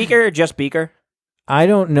 Is Beaker just Beaker? I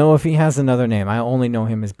don't know if he has another name. I only know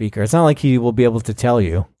him as Beaker. It's not like he will be able to tell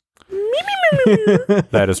you.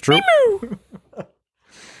 That is true.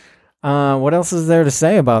 What else is there to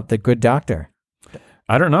say about the good doctor?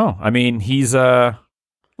 I don't know. I mean, he's Look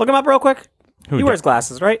him up real quick. who He wears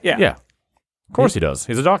glasses, right? Yeah. Yeah. Of course he does.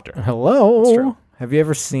 He's a doctor. Hello. That's true. Have you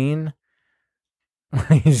ever seen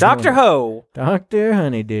Dr. Ho. Dr.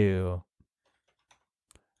 Honeydew?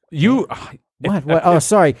 You What? What? Oh,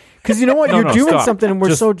 sorry. Because you know what? You're doing stop. something, and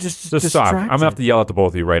we're so Just distracted. stop. I'm gonna have to yell at the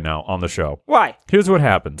both of you right now on the show. Why? Here's what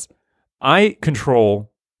happens. I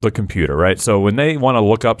control the computer, right? So when they want to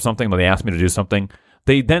look up something, when they ask me to do something,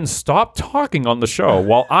 they then stop talking on the show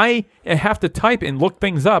while I have to type and look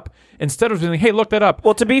things up instead of saying, hey, look that up.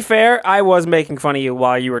 Well, to be fair, I was making fun of you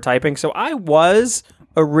while you were typing, so I was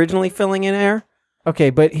originally filling in air. Okay,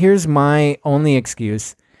 but here's my only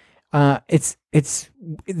excuse. It's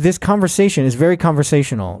this conversation is very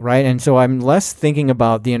conversational, right? And so I'm less thinking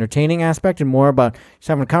about the entertaining aspect and more about just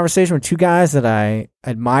having a conversation with two guys that I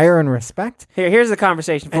admire and respect. Here's the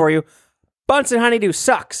conversation for you. Bunsen Honeydew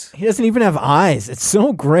sucks. He doesn't even have eyes. It's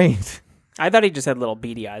so great. I thought he just had little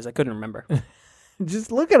beady eyes. I couldn't remember.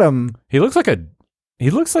 Just look at him. He looks like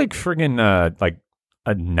friggin' like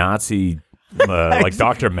a Nazi, like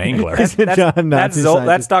Dr. Mangler.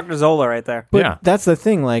 That's Dr. Zola right there. But Yeah. that's the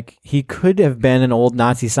thing. Like, he could have been an old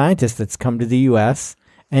Nazi scientist that's come to the U.S.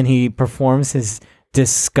 and he performs his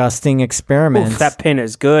disgusting experiments. Oof, that pin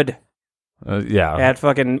is good. Yeah. That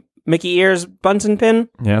fucking Mickey Ears Bunsen pin.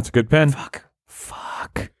 Yeah, it's a good pen.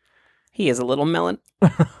 Fuck. He is a little melon.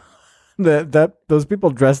 Those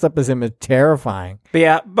people dressed up as him is terrifying. But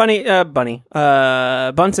yeah,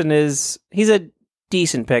 Bunsen he's a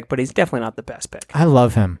decent pick, but he's definitely not the best pick. I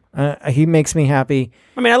love him. He makes me happy.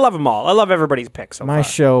 I mean, I love them all. I love everybody's pick so My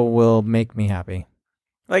far. show will make me happy.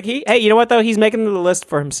 Like hey, you know what though? He's making the list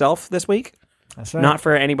for himself this week, That's right. not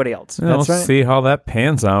for anybody else. Yeah, That's we'll right. see how that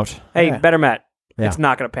pans out. Hey, Yeah. Better Matt. Yeah. It's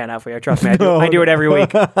not going to pan out for you. Trust me. I do it every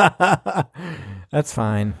week. That's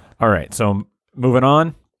fine. All right, so moving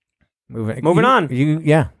on. Moving on.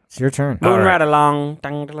 Yeah, it's your turn. All Moving right. right along.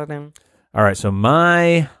 Dun, dun, dun, dun. All right, so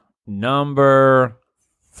my number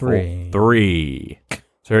three. So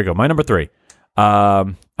here we go. My number 3.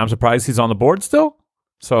 I'm surprised he's on the board still.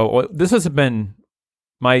 So this has been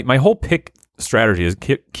my whole pick strategy is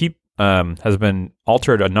has been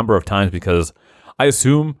altered a number of times because I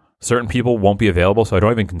assume certain people won't be available, so I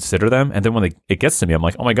don't even consider them. And then when it gets to me, I'm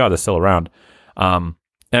like, oh my god, they're still around. And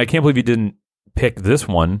I can't believe you didn't pick this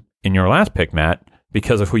one in your last pick, Matt,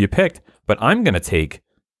 because of who you picked. But I'm going to take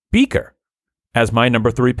Beaker as my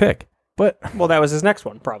number 3 pick. But Well, that was his next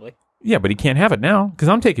one, probably. Yeah, but he can't have it now because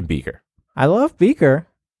I'm taking Beaker. I love Beaker.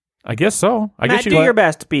 I guess so. I Matt, guess you do your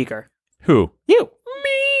best, Beaker. Who? You.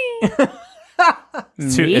 Me.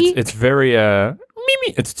 It's very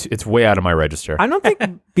it's way out of my register. I don't think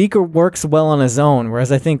Beaker works well on his own,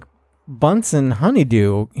 whereas I think Bunsen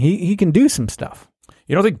Honeydew, he can do some stuff.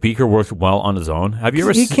 You don't think Beaker works well on his own? Have you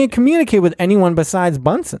ever? He can't communicate with anyone besides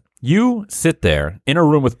Bunsen. You sit there in a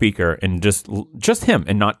room with Beaker and just him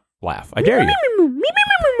and not laugh. I dare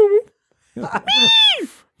you.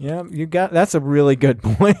 Yeah, you got. That's a really good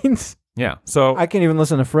point. Yeah. So I can't even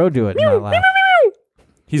listen to Fro do it and not laugh.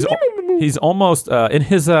 he's almost in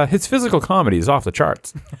his physical comedy is off the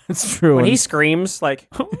charts. It's true. When And he screams,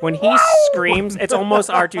 it's almost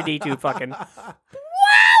R2D2 fucking.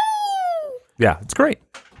 Yeah, it's great.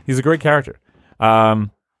 He's a great character.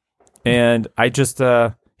 And I just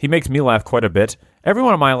he makes me laugh quite a bit.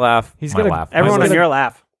 Everyone on my laugh, He's my got a- laugh. Everyone My in laugh. your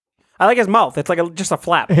laugh. I like his mouth. It's like just a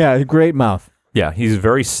flap. yeah, great mouth. Yeah, he's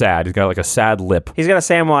very sad. He's got like a sad lip. He's got a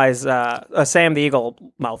Sam the Eagle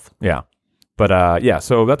mouth. Yeah. But yeah,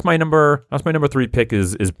 so that's my number 3 pick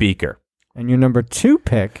is Beaker. And your number 2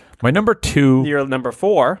 pick, My number 2, You're number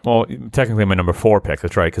 4. well, technically my number 4 pick.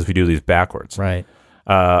 That's right, because we do these backwards. right?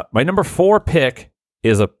 My number 4 pick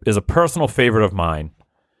is a personal favorite of mine,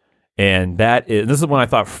 and this is one I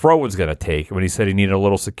thought Fro was going to take when he said he needed a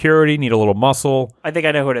little security, need a little muscle. I think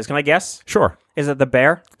I know who it is. Can I guess? Sure, Is it the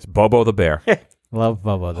bear? it's Bobo the Bear. Love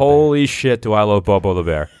Bubba. Holy shit, do I love Bobo the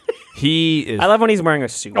Bear? He is. I love when he's wearing a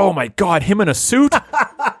suit. Oh my god, him in a suit.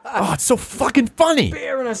 Oh, it's so fucking funny.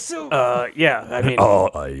 bear in a suit. Yeah. I mean,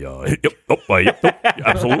 Yep,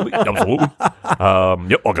 absolutely. Yep,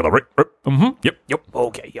 I'll get the right. Yep.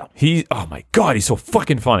 okay, yeah. Oh my god, he's so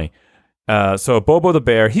fucking funny. So Bobo the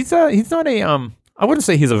Bear, he's not a I wouldn't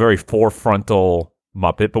say he's a very forefrontal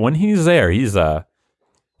Muppet, but when he's there,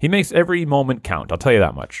 he makes every moment count. I'll tell you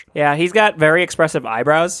that much. Yeah, he's got very expressive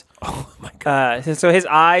eyebrows. Oh my god. So his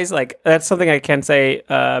eyes, like, that's something I can say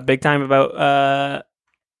big time about.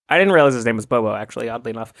 I didn't realize his name was Bobo, actually, oddly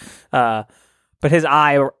enough. But his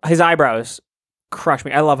eyebrows crush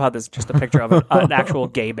me. I love how this is just a picture of an actual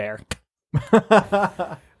gay bear. Look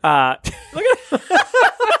at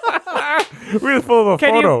Really full of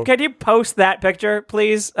a Can you post that picture,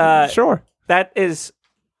 please? Sure. That is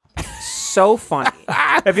so funny.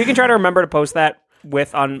 If you can try to remember to post that,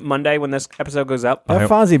 with on Monday when this episode goes up? That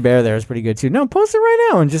Fozzie Bear there is pretty good too. No, post it right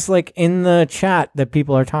now and just like in the chat that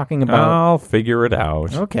people are talking about. I'll figure it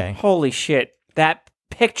out. Okay. Holy shit. That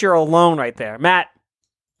picture alone right there. Matt,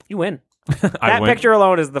 you win. I That win. picture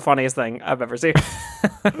alone is the funniest thing I've ever seen.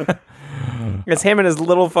 It's him and his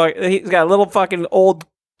little he's got a little fucking old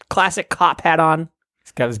classic cop hat on.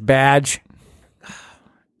 He's got his badge.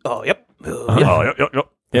 Oh, yep. Oh, yep.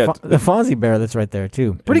 Yeah, The Fozzie Bear that's right there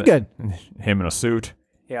too. Pretty good. him in a suit.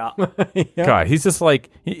 Yeah. Yeah. God, he's just like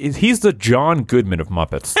he's the John Goodman of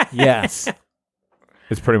Muppets. Yes.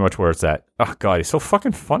 It's pretty much where it's at. Oh God, he's so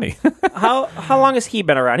fucking funny. How long has he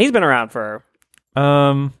been around? He's been around for...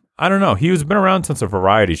 I don't know. He's been around since a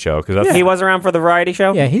variety show because that's He was around for the variety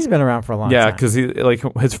show? Yeah, he's been around for a long yeah, time. because he like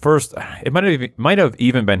his first. It might have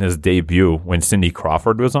even been his debut when Cindy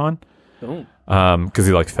Crawford was on. Ooh. Because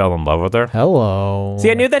he like fell in love with her. Hello.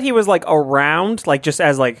 See, I knew that he was like around, like just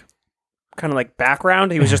as like kind of like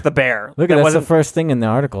background. He was just the bear. Look, That that's the wasn't. first thing in the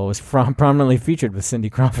article. It was prominently featured with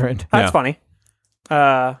Cindy Crawford. That's Yeah. funny.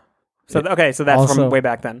 So that's Also- from way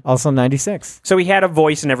back then. Also 96. So he had a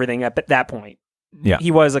voice and everything at that point. Yeah.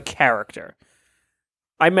 He was a character.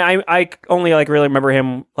 I mean, I only like really remember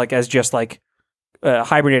him like as just like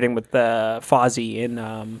hibernating with Fozzie in.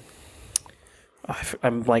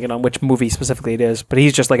 I'm blanking on which movie specifically it is, but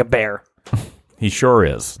he's just like a bear. He sure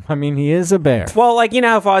is. I mean, he is a bear. Well, like you know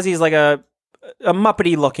how Fozzie's like a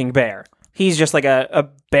Muppety looking bear. He's just like a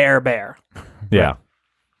bear. Yeah.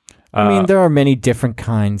 I mean, there are many different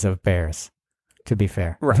kinds of bears, to be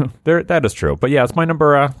fair. Right. There, that is true. But yeah, it's my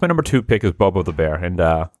number 2 pick is Bobo the Bear, and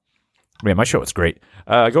man, my show is great.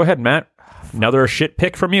 Go ahead, Matt. Another shit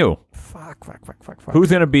pick from you. Fuck. Who's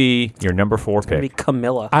gonna be your number 4 Maybe pick?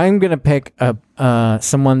 Camilla. I'm going to pick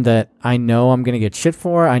someone that I know I'm going to get shit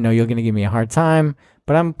for. I know you're going to give me a hard time,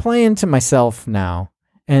 but I'm playing to myself now.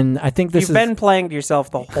 And I think this You've been playing to yourself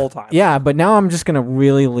the whole time. Yeah, but now I'm just going to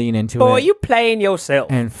really lean into Boy, it. you playing yourself.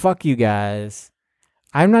 And fuck you guys.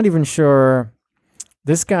 I'm not even sure.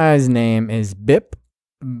 This guy's name is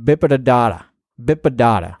Bipadada.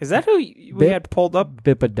 Is that who we Bip- had pulled up?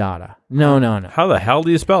 Bipadada. No. How the hell do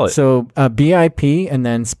you spell it? So BIP and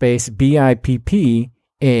then space BIPPADOTTA.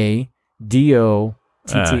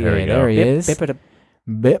 Here we go. There he is.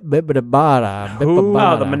 Bipadabada. Who?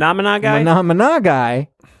 Oh, the Manamana guy? Manamana guy.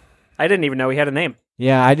 I didn't even know he had a name.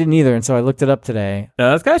 Yeah, I didn't either, and so I looked it up today.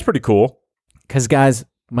 This guy's pretty cool. Because, guys,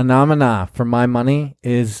 Manamana, for my money,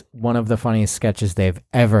 is one of the funniest sketches they've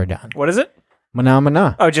ever done. What is it?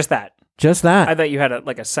 Manamana. Oh, just that. Just that. I thought you had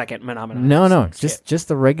a second Manamana. No, just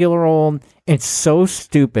the regular old. It's so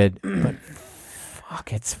stupid, but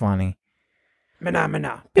fuck, it's funny.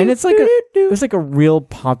 Manamana. And it's like it was like a real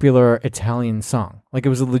popular Italian song. Like it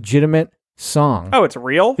was a legitimate song. Oh, it's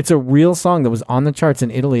real? It's a real song that was on the charts in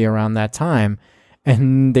Italy around that time,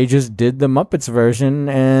 and they just did the Muppets version,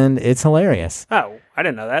 and it's hilarious. Oh, I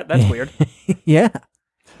didn't know that. That's weird. Yeah,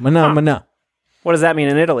 Manamana. What does that mean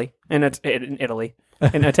in Italy? In Italy.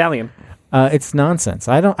 In Italian. It's nonsense.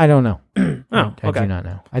 I don't know. Oh, I okay. do not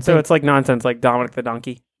know. I So think, it's like nonsense, like Dominic the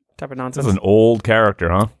Donkey type of This nonsense. is an old character,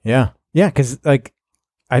 huh? yeah, because like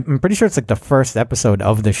I'm pretty sure it's like the first episode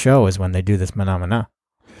of the show is when they do this Manamana.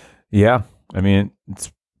 Yeah. I mean,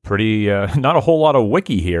 it's pretty. Not a whole lot of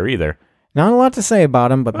wiki here either. Not a lot to say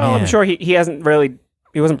about him, but Well, man, I'm sure he hasn't really,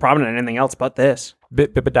 he wasn't prominent in anything else but this.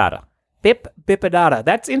 Bipadada. Bipadada.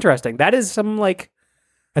 That's interesting. That is some like,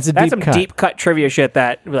 that's a that's deep some cut. deep cut trivia shit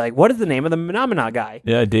that, like, what is the name of the Manamana guy?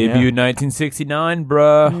 Yeah, debuted 1969,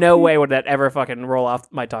 bruh. No way would that ever fucking roll off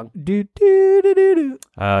my tongue. Do, do, do, do, do.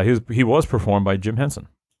 He was performed by Jim Henson.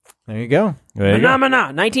 There you go. There you go.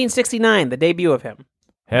 Manamana, 1969, the debut of him.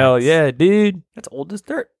 Hell yeah, dude. That's old as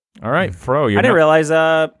dirt. All right, Fro. I didn't realize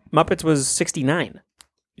Muppets was 69.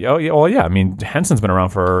 Oh, yeah. Well, yeah. I mean, Henson's been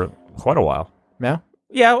around for quite a while. Yeah.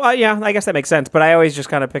 Yeah, yeah, I guess that makes sense. But I always just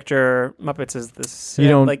kind of picture Muppets as this. You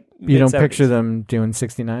don't like you don't mid-70s. picture them doing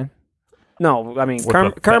 69? No, I mean With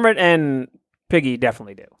the- Kermit and Piggy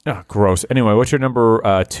definitely do. Oh, gross. Anyway, what's your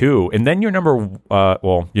number 2? And then your number,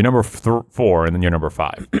 your number 4, and then your number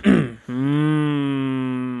 5.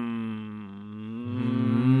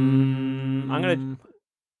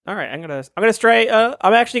 I'm gonna stray.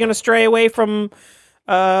 I'm actually gonna stray away from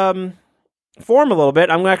form a little bit.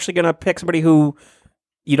 I'm actually gonna pick somebody who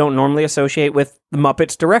you don't normally associate with the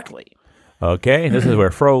Muppets directly. Okay, this is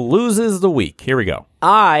where Fro loses the week. Here we go.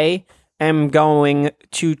 I am going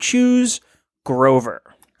to choose Grover.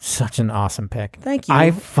 Such an awesome pick. Thank you I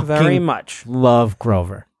very fucking much. love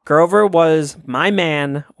Grover. Grover was my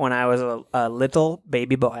man when I was a little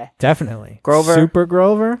baby boy. Definitely. Grover. Super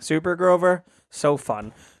Grover? Super Grover, so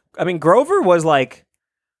fun. I mean, Grover was like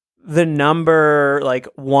the number like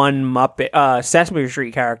one Muppet Sesame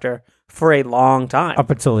Street character for a long time. Up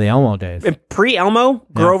until the Elmo days. Pre Elmo,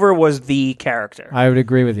 Grover was the character. I would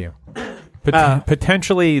agree with you.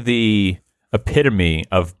 Potentially the epitome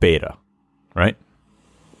of beta, right?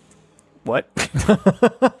 What?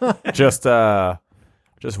 Just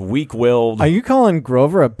weak-willed. Are you calling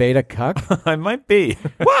Grover a beta cuck? I might be.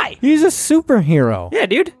 Why? He's a superhero. Yeah,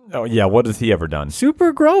 dude. Oh yeah, what has he ever done?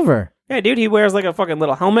 Super Grover. Yeah, dude. He wears like a fucking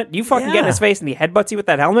little helmet. You fucking get in his face and he headbutts you with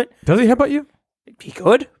that helmet. Does he headbutt you? He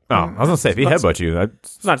could. Oh, I was gonna say if he headbutts you,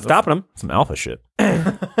 that's It's not stopping him. some alpha shit.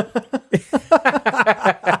 But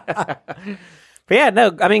yeah,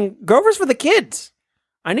 no. I mean, Grover's for the kids.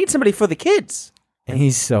 I need somebody for the kids. And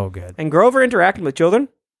he's so good. And Grover interacting with children.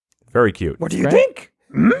 Very cute. What do you Right? think?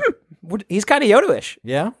 He's kind of Yoda-ish.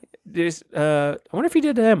 Yeah? I wonder if he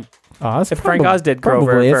did to him. Oz? If Frank Oz did Grover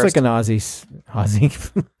Probably. It's first. like an Ozzy.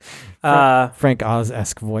 Frank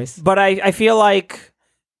Oz-esque voice. But I feel like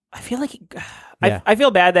Yeah. I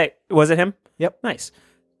feel bad that was it him? Yep. Nice.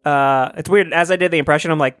 It's weird. As I did the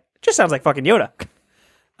impression, I'm like, just sounds like fucking Yoda.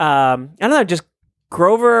 I don't know. Just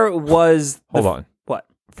Grover was. Hold on. What?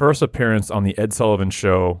 First appearance on the Ed Sullivan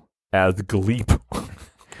Show as Gleep.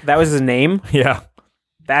 That was his name. Yeah,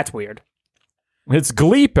 That's weird. it's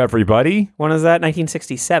Gleep, everybody. When was that?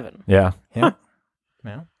 1967. Yeah, Yeah.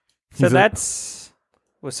 Yeah. So He's a- that's.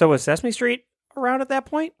 So was Sesame Street around at that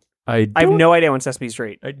point? I I have no idea when Sesame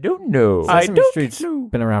Street. I don't know. I Sesame don't Street's know.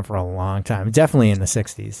 been around for a long time. Definitely in the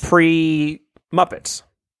 60s. Pre Muppets.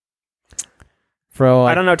 Fro,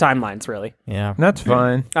 I don't know timelines really. Yeah. That's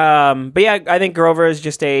fine. But yeah, I think Grover is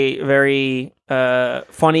just a very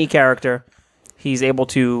funny character. He's able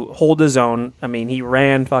to hold his own. I mean, he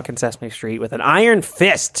ran fucking Sesame Street with an iron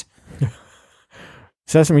fist.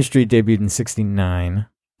 Sesame Street debuted in 69.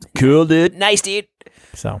 Cool, dude. Nice, dude.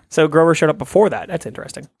 So Grover showed up before that. That's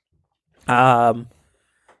interesting. So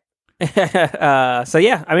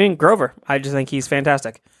yeah, I mean, Grover. I just think he's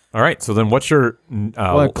fantastic. All right. So then, what's your?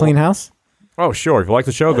 clean house? Oh, sure. If you like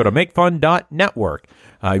the show, go to makefun.network.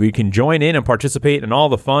 You can join in and participate in all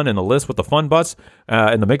the fun and the list with the fun butts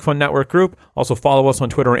in the Make Fun Network group. Also, follow us on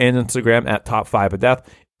Twitter and Instagram at Top 5 of Death.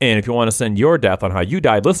 And if you want to send your death on how you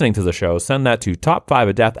died listening to the show, send that to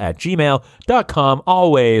top5ofdeath@gmail.com.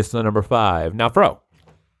 Always the number 5. Now, Fro,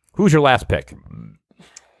 who's your last pick?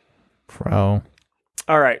 Fro.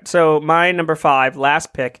 All right. So my number 5,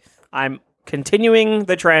 last pick. I'm continuing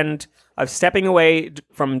the trend of stepping away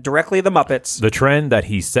from directly the Muppets. The trend that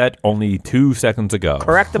he set only 2 seconds ago.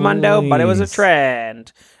 Correct, Mundo, but it was a Please.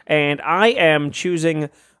 trend. And I am choosing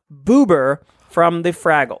Boober from the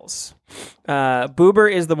Fraggles.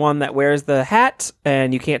 Boober is the one that wears the hat,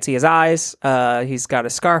 and you can't see his eyes. He's got a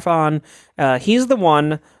scarf on. He's the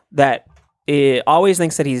one that always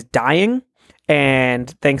thinks that he's dying and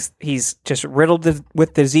thinks he's just riddled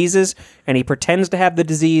with diseases, and he pretends to have the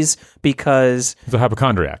disease because He's a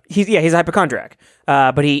hypochondriac. he's a hypochondriac.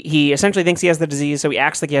 But he essentially thinks he has the disease, so he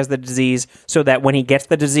acts like he has the disease, so that when he gets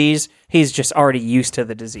the disease, he's just already used to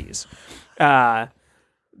the disease.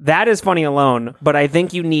 That is funny alone, but I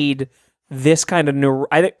think you need this kind of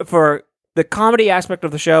I think for the comedy aspect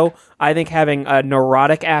of the show, I think having a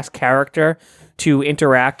neurotic ass character to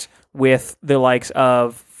interact with the likes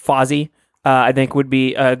of Fozzie, I think would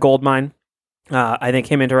be a goldmine. I think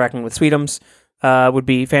him interacting with Sweetums would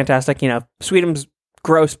be fantastic. You know, Sweetums'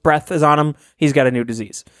 gross breath is on him. He's got a new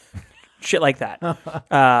disease. Shit like that.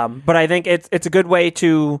 But I think it's a good way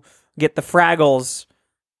to get the Fraggles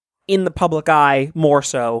in the public eye more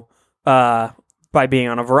so by being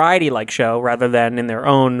on a variety-like show rather than in their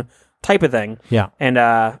own type of thing. Yeah.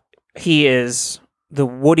 And he is the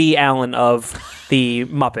Woody Allen of the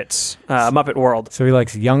Muppets, Muppet world. So he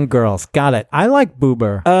likes young girls. Got it. I like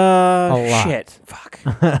Boober. lot. Shit. Fuck.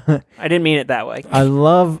 I didn't mean it that way. I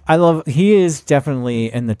love, he is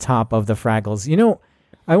definitely in the top of the Fraggles. You know,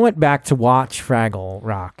 I went back to watch Fraggle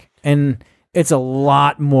Rock, and it's a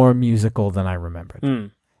lot more musical than I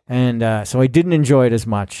remembered. And so I didn't enjoy it as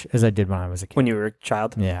much as I did when I was a kid. When you were a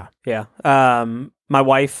child. Yeah. Yeah. My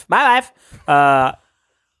wife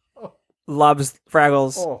loves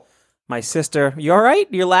Fraggles. My sister, you all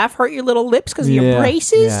right? Your laugh hurt your little lips because of your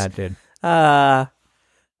braces? Yeah, it did.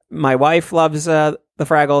 My wife loves the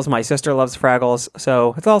Fraggles. My sister loves Fraggles.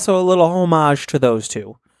 So it's also a little homage to those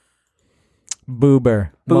two.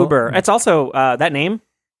 Boober. Boober. It's also that name.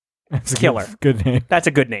 It's killer. Good name. That's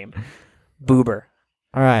a good name. Boober.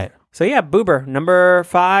 All right. So yeah, Boober, number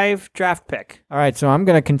 5 draft pick. All right. So I'm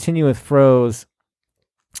going to continue with Fro's,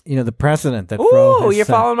 the precedent that Fro Ooh, has you're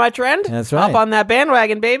set. following my trend? That's right. Up on that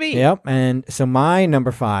bandwagon, baby. Yep. And so my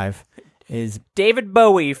number 5 is David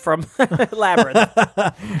Bowie from Labyrinth.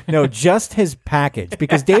 no, just his package,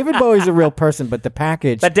 because David Bowie's a real person, but the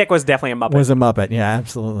package That dick was definitely a Muppet. was a Muppet. Yeah,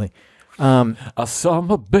 absolutely. I saw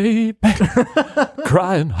my baby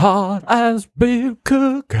crying hard as Bill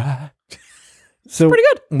could cry. So pretty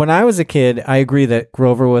good. When I was a kid, I agree that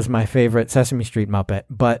Grover was my favorite Sesame Street Muppet.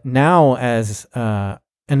 But now, as an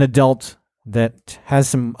adult that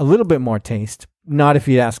has a little bit more taste, not if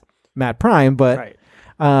you ask Matt Prime, but Right.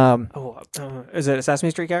 um, Is it a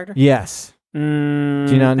Sesame Street character? yes. Do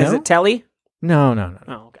you not know? Is it Telly? No.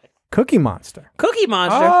 Oh, okay. Cookie Monster. Cookie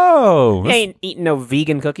Monster. Oh, You ain't eating no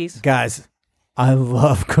vegan cookies. Guys, I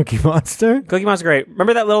love Cookie Monster. Cookie Monster, great.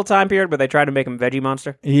 Remember that little time period where they tried to make him Veggie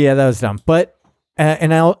Monster? Yeah, that was dumb. But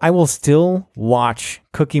and I will still watch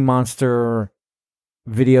Cookie Monster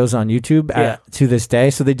videos on YouTube to this day.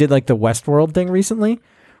 So they did like the Westworld thing recently,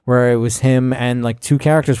 where it was him and like two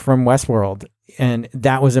characters from Westworld, and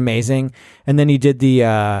that was amazing. And then he did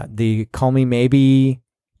the Call Me Maybe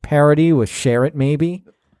parody with Share It Maybe.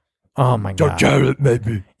 Oh my god! Share It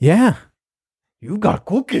Maybe. Yeah. You got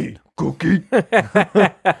cookie.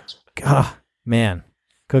 Ah, man.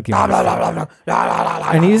 Cookie Monster.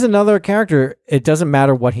 And he's another character. It doesn't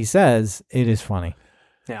matter what he says. It is funny.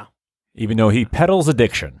 Yeah. Even though he peddles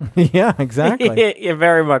addiction. Yeah, exactly. Yeah,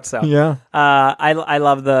 very much so. Yeah. I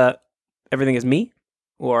love the everything is me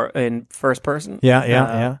or in first person.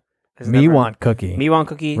 Yeah. Isn't Me that right? want cookie. Me want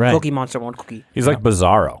cookie. Right. Cookie Monster want cookie. He's like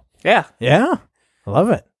Bizarro. Yeah. Yeah. I love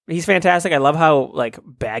it. He's fantastic. I love how like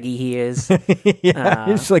baggy he is. Yeah.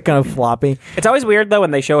 It's like kind of floppy. It's always weird though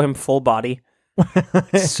when they show him full body.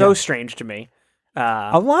 It's so strange to me.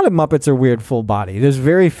 A lot of Muppets are weird full body. There's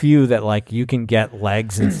very few that like you can get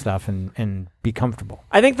legs and stuff and be comfortable.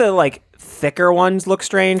 I think the like thicker ones look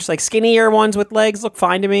strange. Like skinnier ones with legs look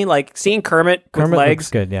fine to me. Like seeing Kermit with Kermit legs, looks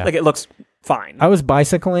good, yeah. Like it looks fine. I was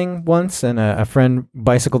bicycling once, and a friend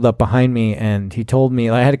bicycled up behind me, and he told me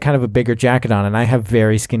I had kind of a bigger jacket on, and I have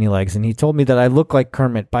very skinny legs, and he told me that I look like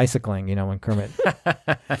Kermit bicycling. You know, when Kermit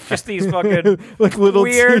Just these fucking like little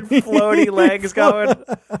weird teeny- floaty legs going.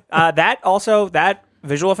 That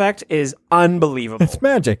visual effect is unbelievable. It's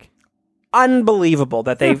magic. Unbelievable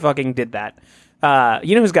that they fucking did that.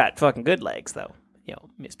 You know who's got fucking good legs though? You know,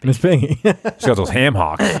 Miss Piggy. Miss Piggy. She's got those ham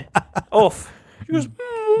hocks. Oof. She goes,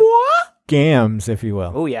 what? Gams, if you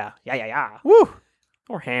will. Oh yeah. Yeah. Woo.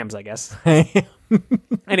 Or hams, I guess.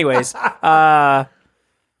 Anyways,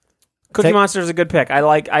 Cookie Monster is a good pick.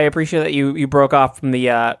 I appreciate that you broke off from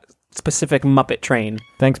the specific Muppet train.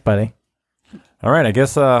 Thanks, buddy. All right, I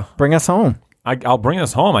guess Bring us home. I'll bring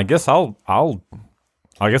us home. I guess I'll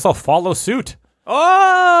follow suit.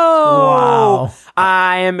 Oh, Wow.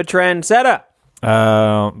 I am a trendsetter.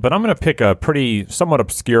 But I'm going to pick a pretty somewhat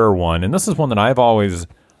obscure one, and this is one that I always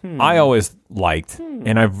liked,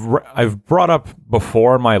 and I've brought up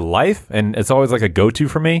before in my life, and it's always like a go-to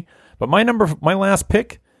for me. But my last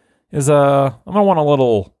pick is I'm gonna want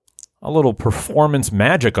a little performance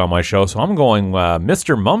magic on my show, so I'm going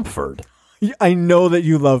Mr. Mumford. I know that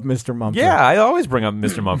you love Mr. Mumford. Yeah, I always bring up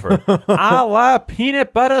Mr. Mumford. I like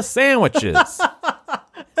peanut butter sandwiches.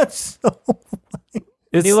 That's so.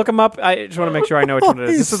 Can you look him up? I just want to make sure I know which one it is.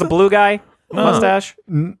 He's This is the blue guy, mustache.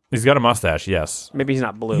 He's got a mustache, yes. Maybe he's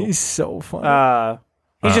not blue. He's so funny.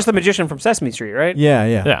 He's just the magician from Sesame Street, right? Yeah.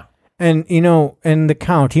 Yeah. And you know, and the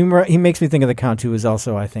Count, he makes me think of the Count, who is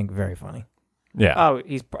also, I think, very funny. Yeah. Oh,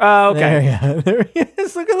 he's okay. There he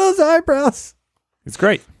is. Look at those eyebrows. It's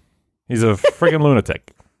great. He's a freaking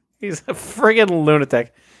lunatic. He's a friggin'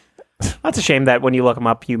 lunatic. That's a shame that when you look him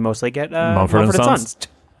up, you mostly get Mumford and Sons.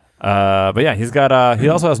 But yeah, he's got he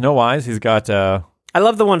also has no eyes. He's got I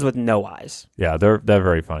love the ones with no eyes. yeah, they're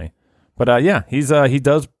very funny. But yeah, he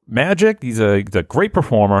does magic. He's a great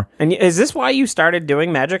performer. And is this why you started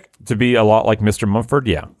doing magic? To be a lot like Mr. Mumford,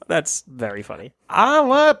 yeah. That's very funny. I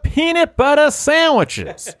love peanut butter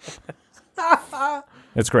sandwiches.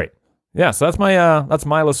 It's great. Yeah, so that's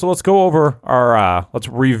my list. So let's go over our let's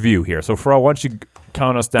review here. So Fro, why don't you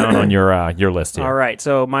count us down on your list here? All right,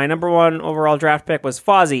 so my number one overall draft pick was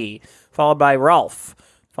Fozzie, followed by Ralph,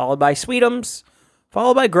 followed by Sweetums,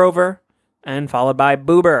 followed by Grover, and followed by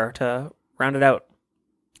Boober to round it out.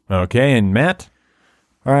 Okay, and Matt?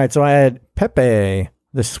 All right, so I had Pepe,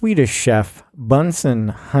 the Swedish chef, Bunsen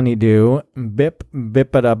Honeydew, Bip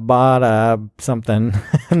Bipada Bada something,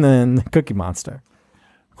 and then Cookie Monster.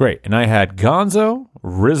 Great. And I had Gonzo,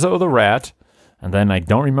 Rizzo the Rat, and then I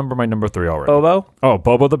don't remember my number 3 already. Bobo? Oh,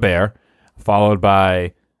 Bobo the Bear, followed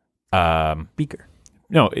by Beaker.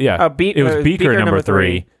 no, yeah. It was Beaker number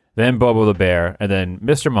 3, then Bobo the Bear, and then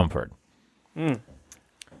Mr. Mumford.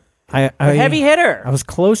 I Heavy hitter. I was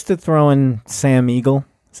close to throwing Sam Eagle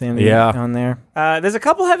Sandy Yeah. on there. There's a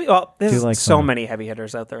couple heavy. Well, there's Do like so some. many heavy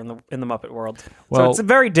hitters out there in the Muppet world. So Well- it's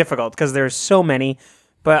very difficult because there's so many.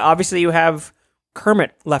 But obviously, you have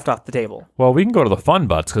Kermit left off the table. Well, we can go to the Fun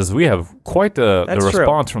Butts because we have quite the That's true.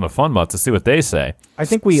 response from the Fun Butts to see what they say. I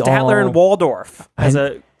think we Statler all. and Waldorf as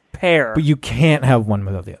a pair. But you can't have one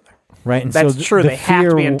without the other, right? And That's so true. The They have to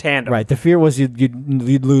fear be in tandem. Right. The fear was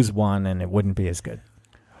you'd lose one and it wouldn't be as good.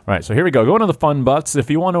 All right, so here we go. Going to the Fun Butts. If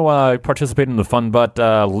you want to participate in the Fun Butt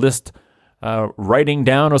list, writing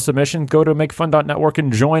down a submission, go to makefun.network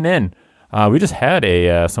and join in. We just had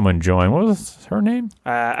someone join. What was her name?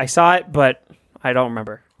 I saw it, but I don't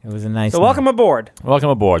remember. It was a nice. So name. welcome aboard. Welcome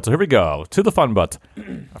aboard. So here we go to the Fun Butts.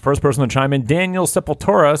 First person to chime in, Daniel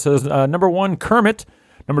Sepultura says number 1 Kermit,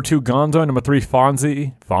 number 2 Gonzo, number 3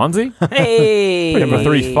 Fonzie. Fonzie? Hey. Number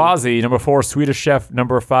 3 Fozzie, number 4 Swedish Chef,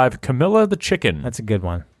 number 5 Camilla the Chicken. That's a good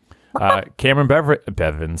one. Cameron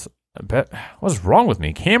Bevins. What's wrong with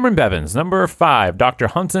me? Cameron Bevins, number 5 Dr.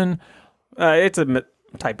 Hunton. It's a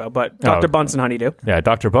typo, but Dr. Bunsen Honeydew. Yeah,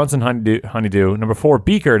 Dr. Bunsen Honeydew. Number 4,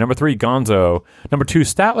 Beaker. Number 3, Gonzo. Number 2,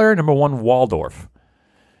 Statler. Number 1, Waldorf.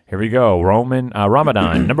 Here we go.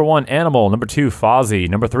 Ramadan. Number 1, Animal. Number 2, Fozzie.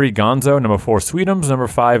 Number 3, Gonzo. Number 4, Sweetums. Number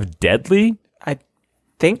 5, Deadly. I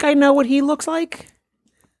think I know what he looks like.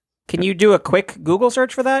 Can you do a quick Google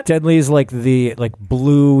search for that? Deadly is like the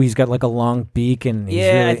blue. He's got like a long beak and he's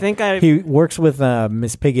Yeah, I really- think he works with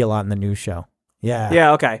Miss Piggy a lot in the news show. Yeah.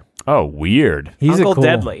 Yeah, okay. Oh, weird. He's Uncle a cool,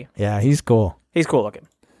 Deadly. Yeah, he's cool. He's cool looking.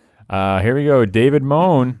 Here we go. David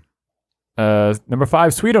Moan. Number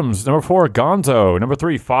 5, Sweetums. Number 4, Gonzo. Number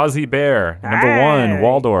 3, Fozzie Bear. Number 1,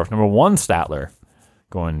 Waldorf. Number 1, Statler.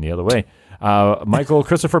 Going the other way. Michael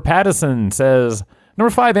Christopher Pattison says number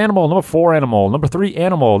 5, Animal. Number 4, Animal. Number 3,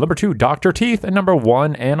 Animal. Number 2, Dr. Teeth. And number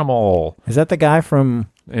 1, Animal. Is that the guy from?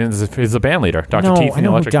 He's the band leader. Dr. No, Teeth I and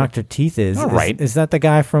know who Electric. Dr. Teeth is. All right. Is that the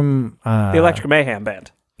guy from The Electric Mayhem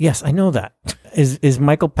Band. Yes, I know that. Is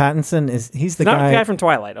Michael Pattinson? He's the Not guy? the guy from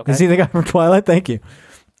Twilight, okay? Is he the guy from Twilight? Thank you.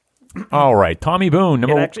 All right. Tommy Boone. It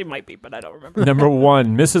actually might be, but I don't remember. Number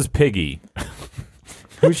 1, Mrs. Piggy.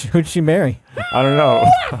 Who'd she marry? I don't know.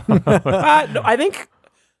 No, I think...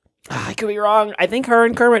 I could be wrong. I think her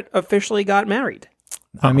and Kermit officially got married.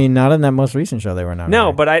 I mean, not in that most recent show. They were not.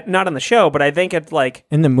 No, married. but not on the show, but I think it's like...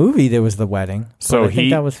 in the movie there was the wedding. So but I think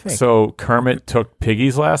that was fake. So Kermit took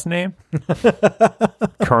Piggy's last name.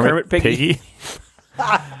 Kermit Piggy. Piggy.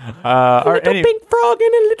 All right, pink frog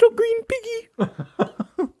and a little green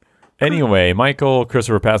piggy. anyway, Michael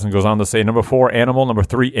Christopher Pattinson goes on to say number 4, Animal. Number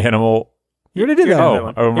 3, Animal. you already did that. Oh,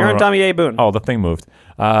 That one. You're on Tommy A. Boone. Oh, the thing moved.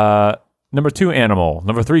 Number 2, Animal.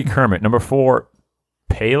 Number 3, Kermit. Number 4,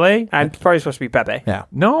 Pele. I'm probably supposed to be Pepe. Yeah,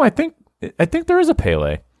 No, I think there is a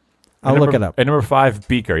Pele. I'll And look number- it up. And number 5,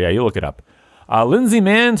 Beaker. Yeah, you look it up. Lindsay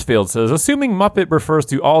Mansfield says, assuming Muppet refers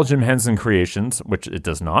to all Jim Henson creations, which it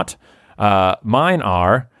does not, mine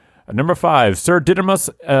are number 5, Sir Didymus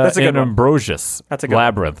That's a good and one. Ambrosius. That's a good one.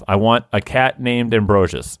 Labyrinth. I want a cat named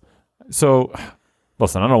Ambrosius. So,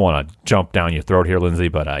 listen, I don't want to jump down your throat here, Lindsay,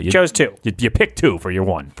 but you Chose 2. You pick 2 for your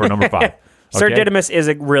 1 for number 5. Sir Okay? Didymus is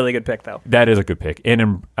a really good pick, though. That is a good pick.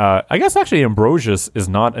 And I guess actually Ambrosius is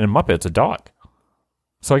not a Muppet; it's a dog.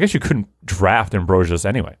 So I guess you couldn't draft Ambrosius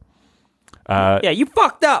anyway. Yeah, you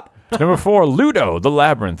fucked up. Number 4, Ludo, the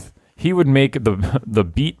Labyrinth. He would make the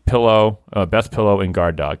beat pillow, best pillow in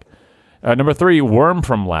Guard Dog. Number 3, Worm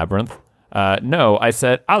from Labyrinth. No, I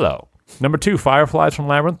said Allo. Number 2, Fireflies from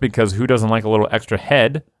Labyrinth, because who doesn't like a little extra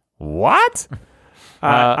head? What?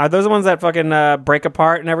 Are those the ones that fucking break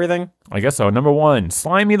apart and everything? I guess so. Number 1,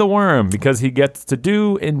 Slimy the Worm, because he gets to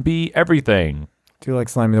do and be everything. Do you like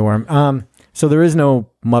Slimy the Worm? So there is no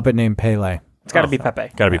Muppet named Pele. It's got to be Pepe.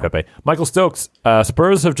 Gotta be Pepe. Michael Stokes.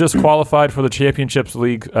 Spurs have just qualified for the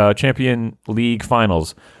Champion League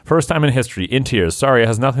finals. First time in history. In tears. Sorry, it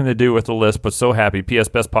has nothing to do with the list, but so happy. P.S.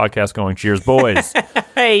 Best podcast going. Cheers, boys.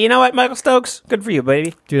 Hey, you know what, Michael Stokes? Good for you,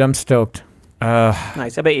 baby. Dude, I'm stoked.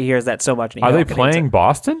 Nice. I bet he hears that so much. And he Are they fucking hates playing it.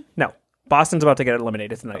 Boston? No. Boston's about to get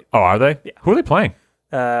eliminated tonight. Oh, are they? Yeah. Who are they playing?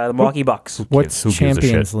 The Milwaukee Bucks. What's Who gives a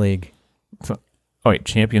Champions shit? League? Oh, wait.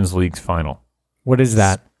 Champions League's final. What is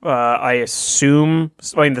that? I assume...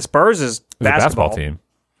 I mean, the Spurs is It's a basketball basketball team.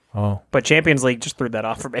 Oh, but Champions League just threw that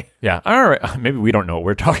off for me. Yeah. All right. Maybe we don't know what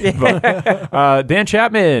we're talking about. Dan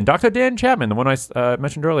Chapman. Dr. Dan Chapman, the one I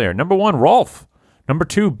mentioned earlier. Number 1, Rolf. Number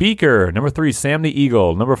 2, Beaker. Number 3, Sam the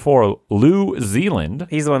Eagle. Number 4, Lou Zealand.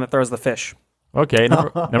 He's the one that throws the fish. Okay.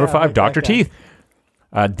 Number 5, Dr. Teeth.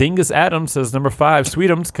 Dingus Adams says number 5,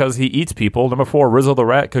 Sweetums, because he eats people. Number 4, Rizzo the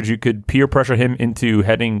Rat, because you could peer pressure him into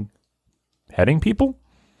heading people.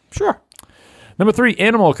 Sure. Number 3,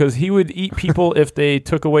 Animal, because he would eat people if they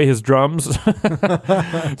took away his drums.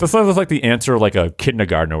 That sounds like the answer like a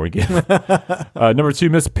kindergartner would give. Number 2,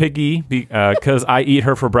 Miss Piggy, because I eat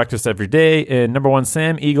her for breakfast every day. And number 1,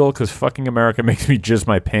 Sam Eagle, because fucking America makes me jizz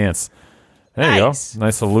my pants. There you go.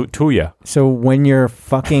 Nice salute to you. So when you're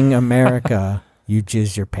fucking America, you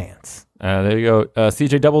jizz your pants. There you go.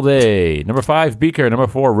 CJ Doubleday. Number 5, Beaker. Number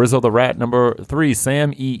 4, Rizzo the Rat. Number 3,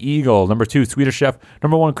 Sam E. Eagle. Number 2, Swedish Chef.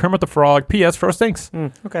 Number 1, Kermit the Frog. P.S. Fro stinks.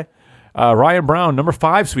 Okay. Ryan Brown. Number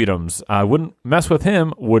 5, Sweetums. I wouldn't mess with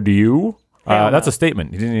him. Would you? That's a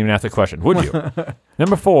statement. He didn't even ask the question. Would you?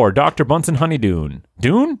 Number 4, Dr. Bunsen Honeydoon.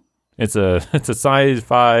 Dune? It's a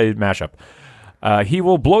sci-fi mashup. He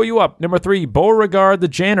will blow you up. Number 3, Beauregard the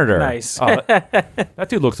janitor. Nice. That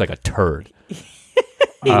dude looks like a turd.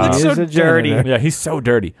 He looks so dirty. Yeah, he's so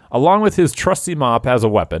dirty. Along with his trusty mop as a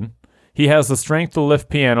weapon, he has the strength to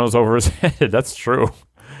lift pianos over his head. That's true.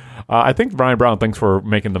 I think Ryan Brown thinks we're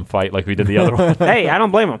making them fight like we did the other one. Hey, I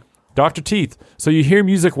don't blame him. Dr. Teeth. So you hear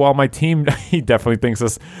music while my team, he definitely thinks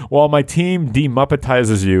this, while my team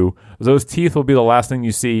demuppetizes you, those teeth will be the last thing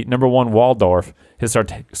you see. Number 1, Waldorf. His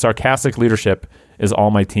sarcastic leadership is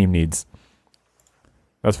all my team needs.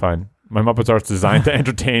 That's fine. My Muppets are designed to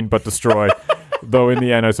entertain but destroy. Though in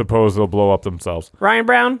the end, I suppose they'll blow up themselves. Ryan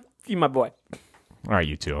Brown, you my boy. All right,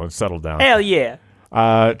 you two. Let's settle down. Hell yeah.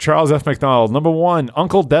 Charles F. McDonald. Number 1,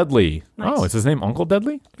 Uncle Deadly. Nice. Oh, is his name Uncle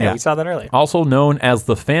Deadly? Yeah, we saw that earlier. Also known as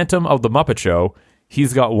the Phantom of the Muppet Show.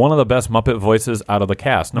 He's got one of the best Muppet voices out of the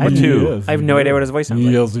cast. Number 2. I have no idea what his voice sounds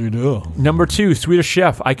like. Yes, you do. Number 2, Swedish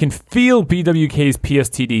Chef. I can feel BWK's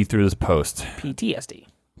PSTD through this post. PTSD.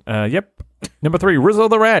 Yep. Number 3, Rizzo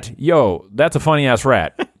the Rat. Yo, that's a funny ass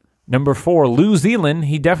rat. Number 4, Lou Zealand.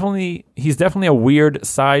 He's definitely a weird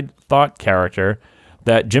side thought character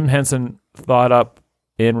that Jim Henson thought up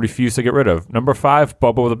and refused to get rid of. Number 5,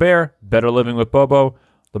 Bobo the Bear. Better living with Bobo.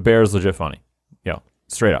 The bear is legit funny. Yo,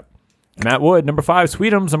 straight up. Matt Wood. Number 5,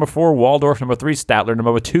 Sweetums. Number 4, Waldorf. Number 3, Statler.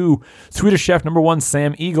 Number 2, Swedish Chef. Number 1,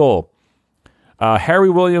 Sam Eagle. Harry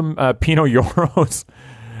William Pino Yoros.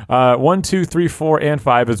 1, 2, 3, 4, and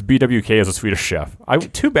 5 is BWK as a Swedish Chef.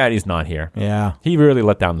 Too bad he's not here. Yeah. He really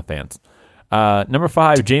let down the fans. Number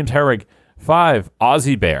 5, James Herrig. 5,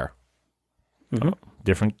 Ozzy Bear. Mm-hmm. Oh,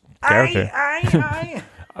 different character.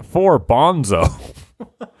 4, Bonzo.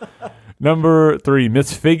 Number 3,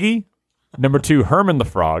 Miss Figgy. Number 2, Herman the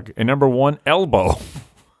Frog. And number 1, Elbow.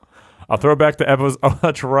 I'll throw back to Eva's. Oh,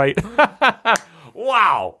 that's right.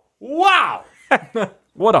 Wow.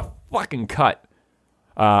 What a fucking cut.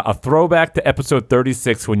 A throwback to episode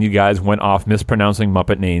 36 when you guys went off mispronouncing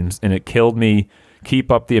Muppet names, and it killed me.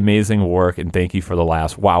 Keep up the amazing work, and thank you for the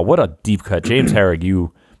last. Wow, what a deep cut. James Herrig,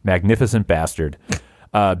 you magnificent bastard.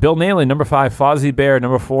 Bill Nalen, number 5, Fozzie Bear.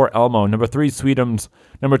 Number 4, Elmo. Number 3, Sweetums.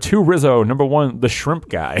 Number 2, Rizzo. Number 1, the Shrimp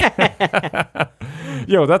Guy.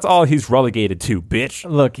 Yo, that's all he's relegated to, bitch.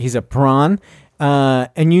 Look, he's a prawn,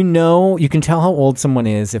 and you can tell how old someone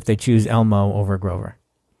is if they choose Elmo over Grover.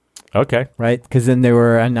 Okay. Right? Because then they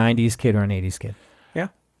were a 90s kid or an 80s kid.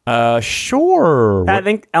 Yeah. Sure. I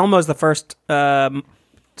think Elmo's the first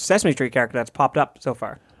Sesame Street character that's popped up so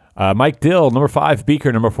far. Mike Dill, number 5,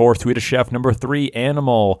 Beaker. Number 4, Swedish Chef. Number 3,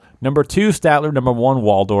 Animal. Number 2, Statler. Number 1,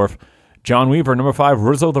 Waldorf. John Weaver. Number 5,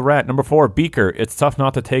 Rizzo the Rat. Number 4, Beaker. It's tough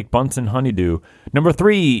not to take Bunsen Honeydew. Number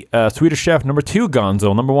 3, Swedish Chef. Number 2,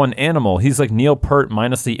 Gonzo. Number 1, Animal. He's like Neil Peart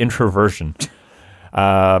minus the introversion.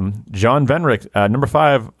 John Venrick. Number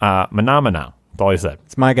 5, Manamana. That's all he said.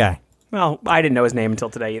 It's my guy. Well, I didn't know his name until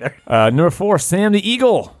today either. Number 4, Sam the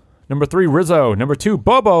Eagle. Number 3, Rizzo. Number 2,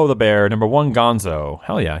 Bobo the Bear. Number 1, Gonzo.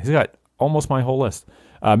 Hell yeah. He's got almost my whole list.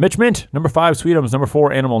 Mitch Mint. Number 5, Sweetums. Number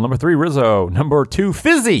 4, Animal. Number 3, Rizzo. Number 2,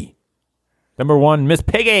 Fizzy. Number 1, Miss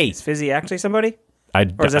Piggy. Is Fizzy actually somebody? Or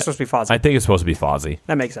is that supposed to be Fozzie? I think it's supposed to be Fozzie.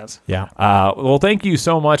 That makes sense. Yeah. Well, thank you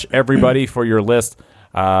so much, everybody, for your list.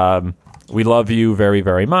 We love you very,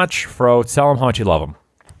 very much. Fro, tell them how much you love them.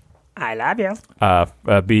 I love you.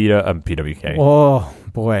 PWK. Oh,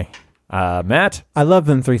 boy. Matt? I love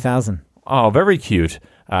them 3000. Oh, very cute.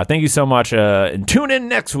 Thank you so much. And tune in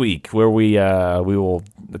next week where we will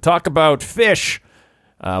talk about fish.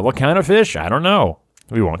 What kind of fish? I don't know.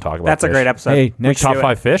 We won't talk about That's fish. A great episode. Hey, next Top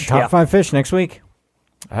 5 fish? Top 5 fish next week.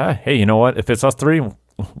 Hey, you know what? If it's us three,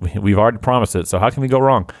 we've already promised it. So how can we go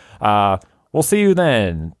wrong? We'll see you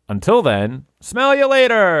then. Until then, smell you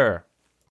later.